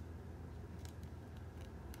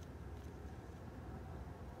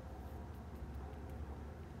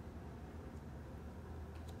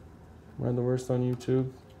 Am I the worst on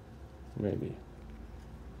YouTube? Maybe.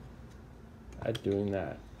 At doing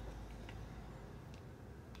that.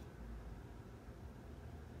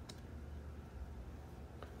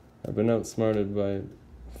 I've been outsmarted by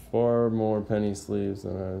far more penny sleeves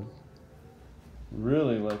than I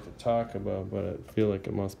really like to talk about, but I feel like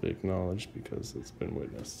it must be acknowledged because it's been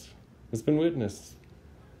witnessed. It's been witnessed.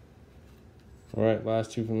 All right,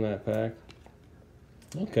 last two from that pack.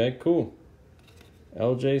 Okay, cool.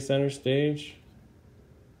 LJ center stage.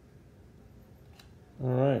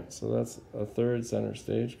 All right, so that's a third center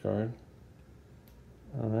stage card.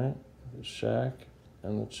 All right, the Shaq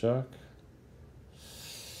and the Chuck.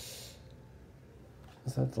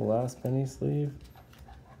 Is that the last penny sleeve?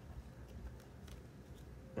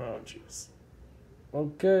 Oh, jeez.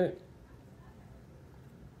 Okay.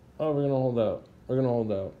 Oh, we're gonna hold out. We're gonna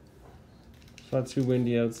hold out. It's not too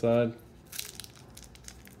windy outside.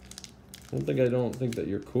 I don't think that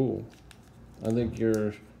you're cool. I think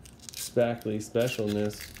your spackly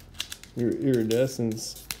specialness, your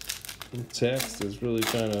iridescence in text has really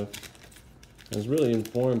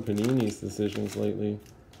informed Panini's decisions lately.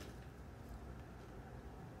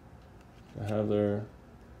 To have their,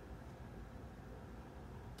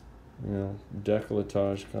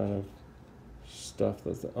 decolletage kind of stuff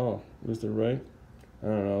that's, was there right? I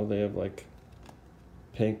don't know, they have like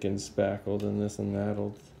pink and spackled and this and that.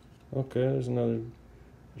 Okay, there's another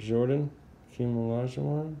Jordan, Hakeem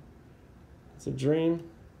Olajuwon. It's a dream.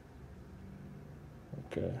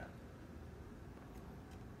 Okay.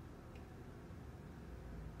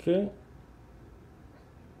 Okay.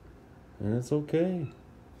 And it's okay.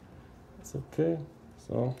 It's okay.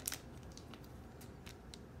 So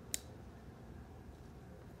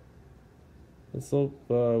let's hope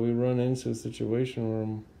we run into a situation where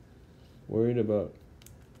I'm worried about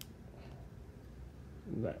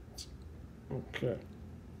that. Okay.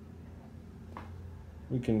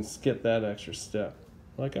 We can skip that extra step,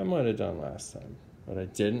 like I might have done last time, but I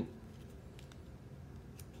didn't.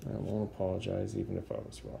 I won't apologize even if I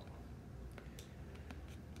was wrong.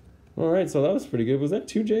 All right, so that was pretty good. Was that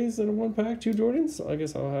 2 J's in a 1 pack, 2 Jordans? I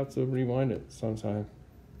guess I'll have to rewind it sometime.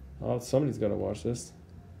 Somebody's got to watch this.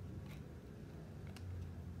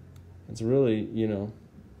 It's really,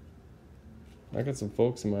 I got some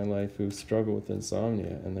folks in my life who struggle with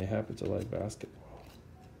insomnia, and they happen to like basketball.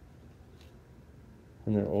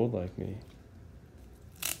 And they're old like me.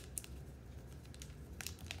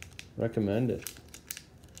 Recommend it.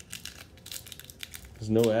 There's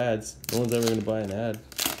no ads. No one's ever going to buy an ad.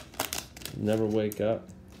 Never wake up.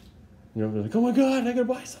 You're like, oh my God, I got to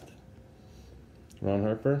buy something. Ron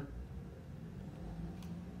Harper.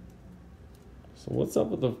 So what's up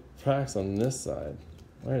with the packs on this side?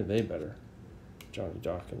 Why are they better? Johnny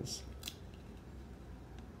Dawkins.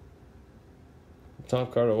 The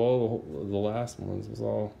top card of all the last ones was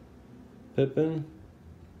all Pippen.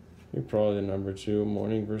 You're probably the number 2.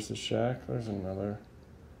 Morning versus Shaq. There's another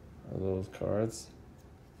of those cards.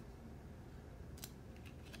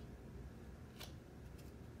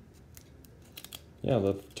 Yeah,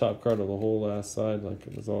 the top card of the whole last side, like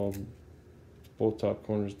it was all both top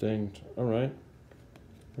corners dinged. All right.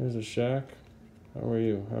 There's a Shaq. How are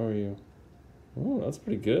you? How are you? Oh, that's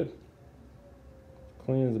pretty good.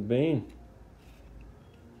 Clean as a bean.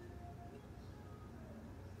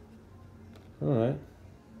 All right.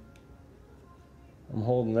 I'm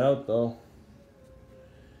holding out, though.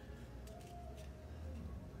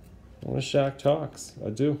 I want a Shaq talks.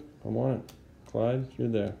 I do. I want it. Clyde, you're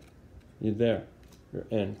there. You're there. You're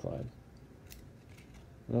in, Clyde.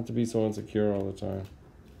 Not to be so insecure all the time.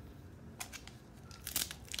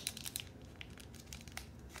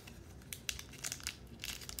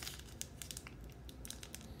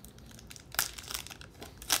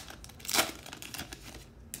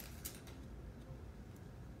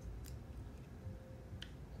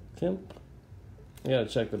 Kim? I gotta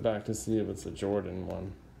check the back to see if it's a Jordan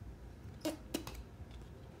one. So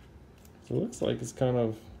it looks like it's kind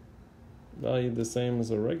of valued the same as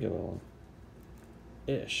a regular one.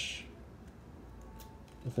 Ish.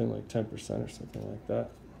 Within like 10% or something like that.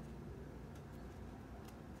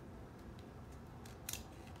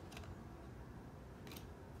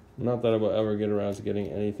 Not that I will ever get around to getting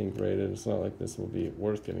anything graded. It's not like this will be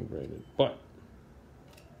worth getting graded. But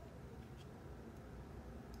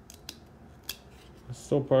it's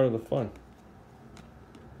still part of the fun.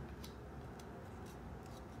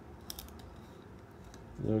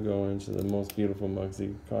 We'll go into the most beautiful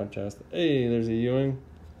Muggsy contest. Hey, there's a Ewing.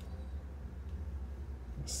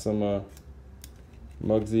 Some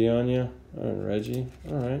Muggsy on you. All right, Reggie.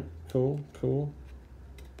 All right, cool, cool.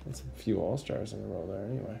 That's a few All-Stars in a row there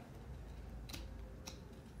anyway.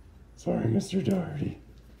 Sorry, Mr. Doherty.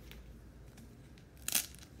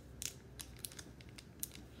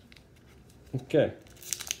 Okay.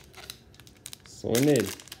 So we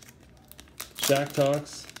need Shaq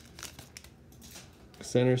Talks,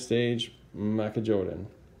 Center stage, Micah Jordan.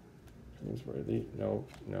 James Worthy. No.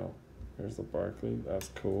 There's the Barkley. That's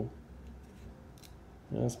cool.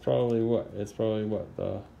 That's probably what? It's probably what?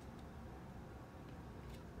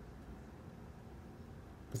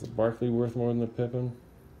 Is the Barkley worth more than the Pippen?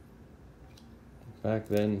 Back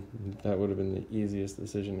then, that would have been the easiest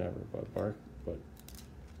decision ever. But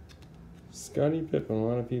Scottie Pippen, a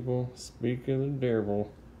lot of people speak of the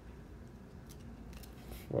devil.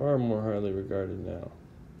 Far more highly regarded now.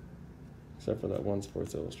 Except for that one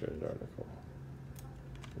Sports Illustrated article.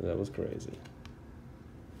 That was crazy.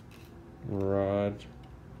 Rod.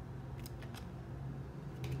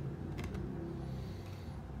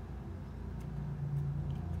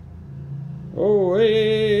 Oh,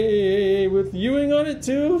 hey, with Ewing on it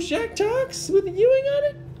too? Shaq Talks with Ewing on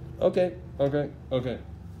it? Okay. My God. Okay.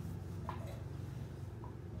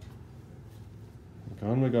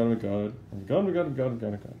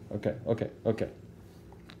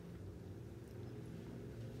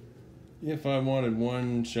 If I wanted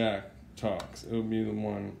one Shaq Talks, it would be the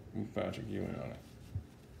one with Patrick Ewing on it.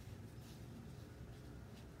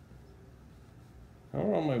 How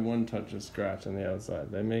are all my one touches scratched on the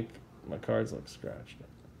outside? They make my cards look scratched.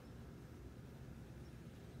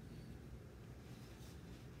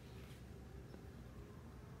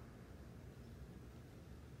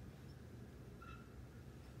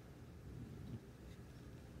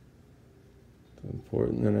 It's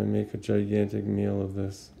important that I make a gigantic meal of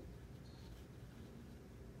this.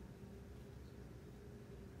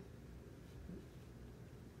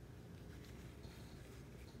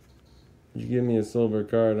 You give me a silver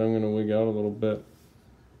card, I'm going to wig out a little bit.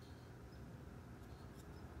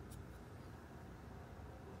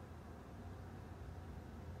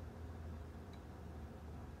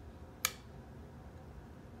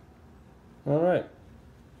 All right.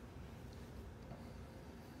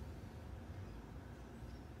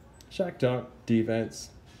 Shaq Talk, defense.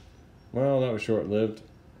 Well, that was short-lived.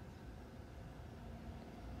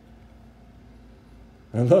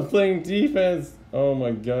 I love playing defense. Oh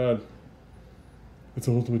my God. It's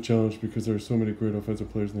an ultimate challenge because there are so many great offensive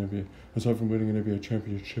players in the NBA. Aside from winning an NBA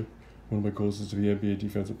championship, one of my goals is to be NBA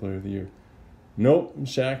Defensive Player of the Year. Nope,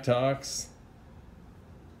 Shaq Talks.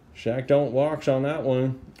 Shaq don't walk on that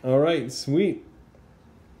one. All right, sweet.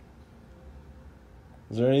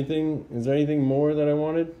 Is there anything more that I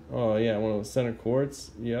wanted? Oh yeah, one of those center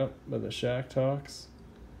courts. Yep, but the Shaq Talks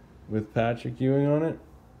with Patrick Ewing on it.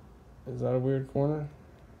 Is that a weird corner?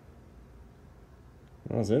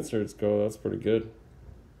 As inserts go, that's pretty good.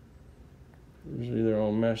 Usually they're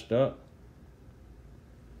all meshed up.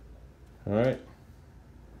 All right.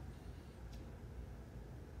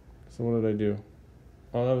 So what did I do?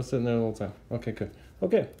 Oh, that was sitting there the whole time. Okay, good.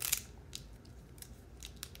 Okay.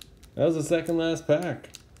 That was the second last pack.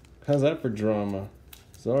 How's that for drama?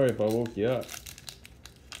 Sorry if I woke you up.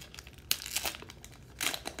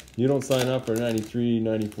 You don't sign up for 93,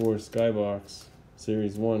 94 Skybox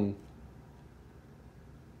Series 1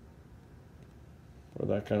 for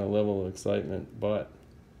that kind of level of excitement. But,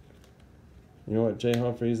 you know what, Jay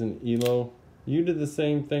Humphries and Elo, you did the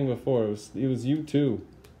same thing before. It was you too.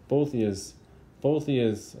 Both of yous.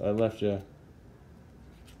 I left you.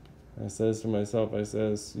 I says to myself,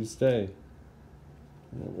 you stay.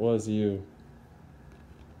 And it was you.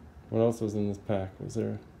 What else was in this pack? Was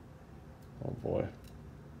there? Oh boy.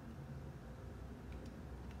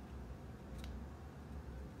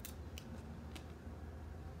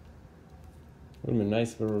 Would have been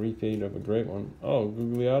nice for a repeat of a great one. Oh,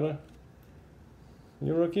 Gugliotta?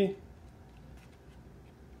 You a rookie?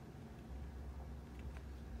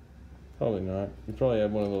 Probably not. You probably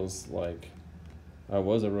had one of those, like, I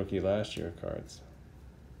was a rookie last year cards.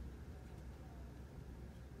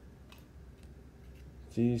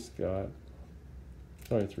 G. Scott.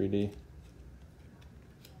 Sorry, 3D.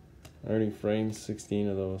 I already framed 16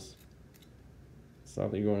 of those. It's not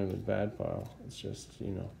that you're going in the bad pile. It's just,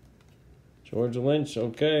 you know. George Lynch,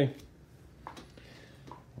 okay.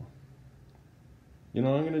 You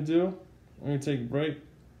know what I'm going to do? I'm going to take a break.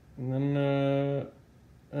 And then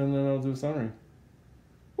I'll do a summary.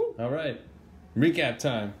 Woo. All right. Recap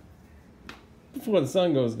time. Before the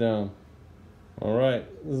sun goes down. All right.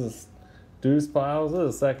 This is deuce piles. This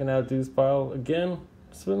is the second out deuce pile. Again,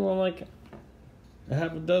 it's been like a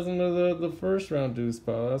half a dozen of the first round deuce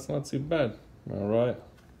pile. That's not too bad. All right.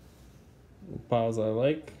 The piles I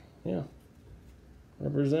like. Yeah.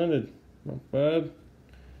 Represented. Not bad.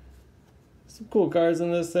 Some cool cards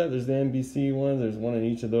in this set. There's the NBC one. There's one in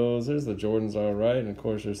each of those. There's the Jordans, all right. And, of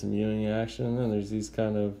course, there's some Ewing action. And then there's these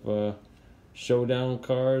kind of showdown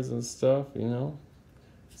cards and stuff, you know.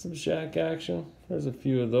 Some Shaq action. There's a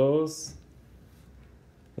few of those.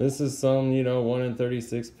 This is some, 1 in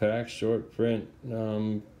 36 pack short print.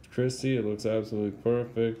 Christie, it looks absolutely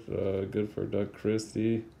perfect. Good for Doug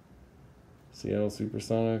Christie. Seattle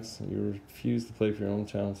Supersonics. You refuse to play for your own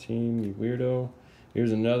town team, you weirdo.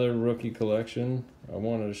 Here's another rookie collection. I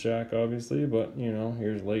wanted a Shaq, obviously, but,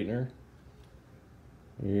 here's Leitner.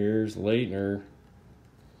 Here's Leitner.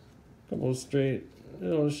 Couple of straight,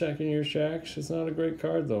 Shaq in your Shaqs. It's not a great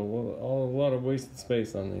card, though. A lot of wasted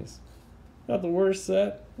space on these. Not the worst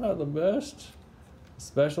set, not the best.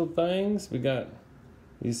 Special things, we got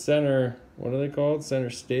these center, what are they called? Center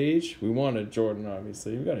stage. We wanted Jordan,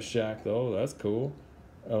 obviously. We got a Shaq, though. That's cool.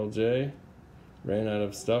 LJ. Ran out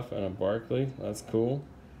of stuff and a Barkley. That's cool.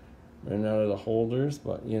 Ran out of the holders,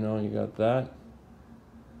 but, you got that.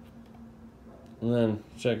 And then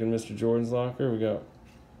checking Mr. Jordan's locker, we got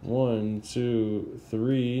 1, 2,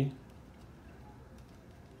 3.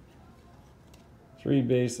 3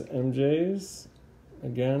 base MJs.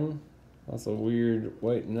 Again, also weird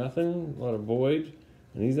white nothing. A lot of void.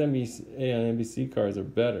 And these NBA and NBC cards are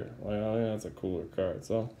better. Like, oh yeah, that's a cooler card.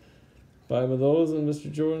 So 5 of those in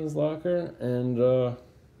Mr. Jordan's locker. And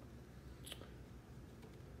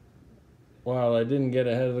while I didn't get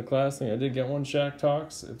ahead of the class thing, I did get 1 Shaq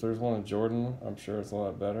Talks. If there's one of Jordan, I'm sure it's a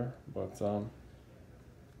lot better. But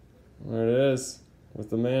there it is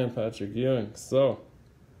with the man, Patrick Ewing. So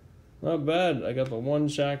not bad. I got the 1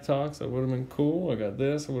 Shaq Talks. That would have been cool. I got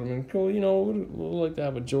this. It would have been cool. Would like to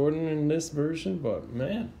have a Jordan in this version, but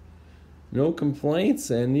man, no complaints.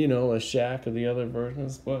 And a Shaq of the other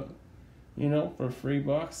versions. But for a free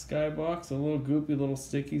box, Skybox, a little goopy, a little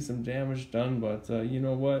sticky, some damage done. But you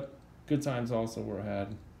know what? Good times also were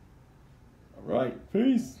had. All right,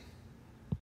 peace.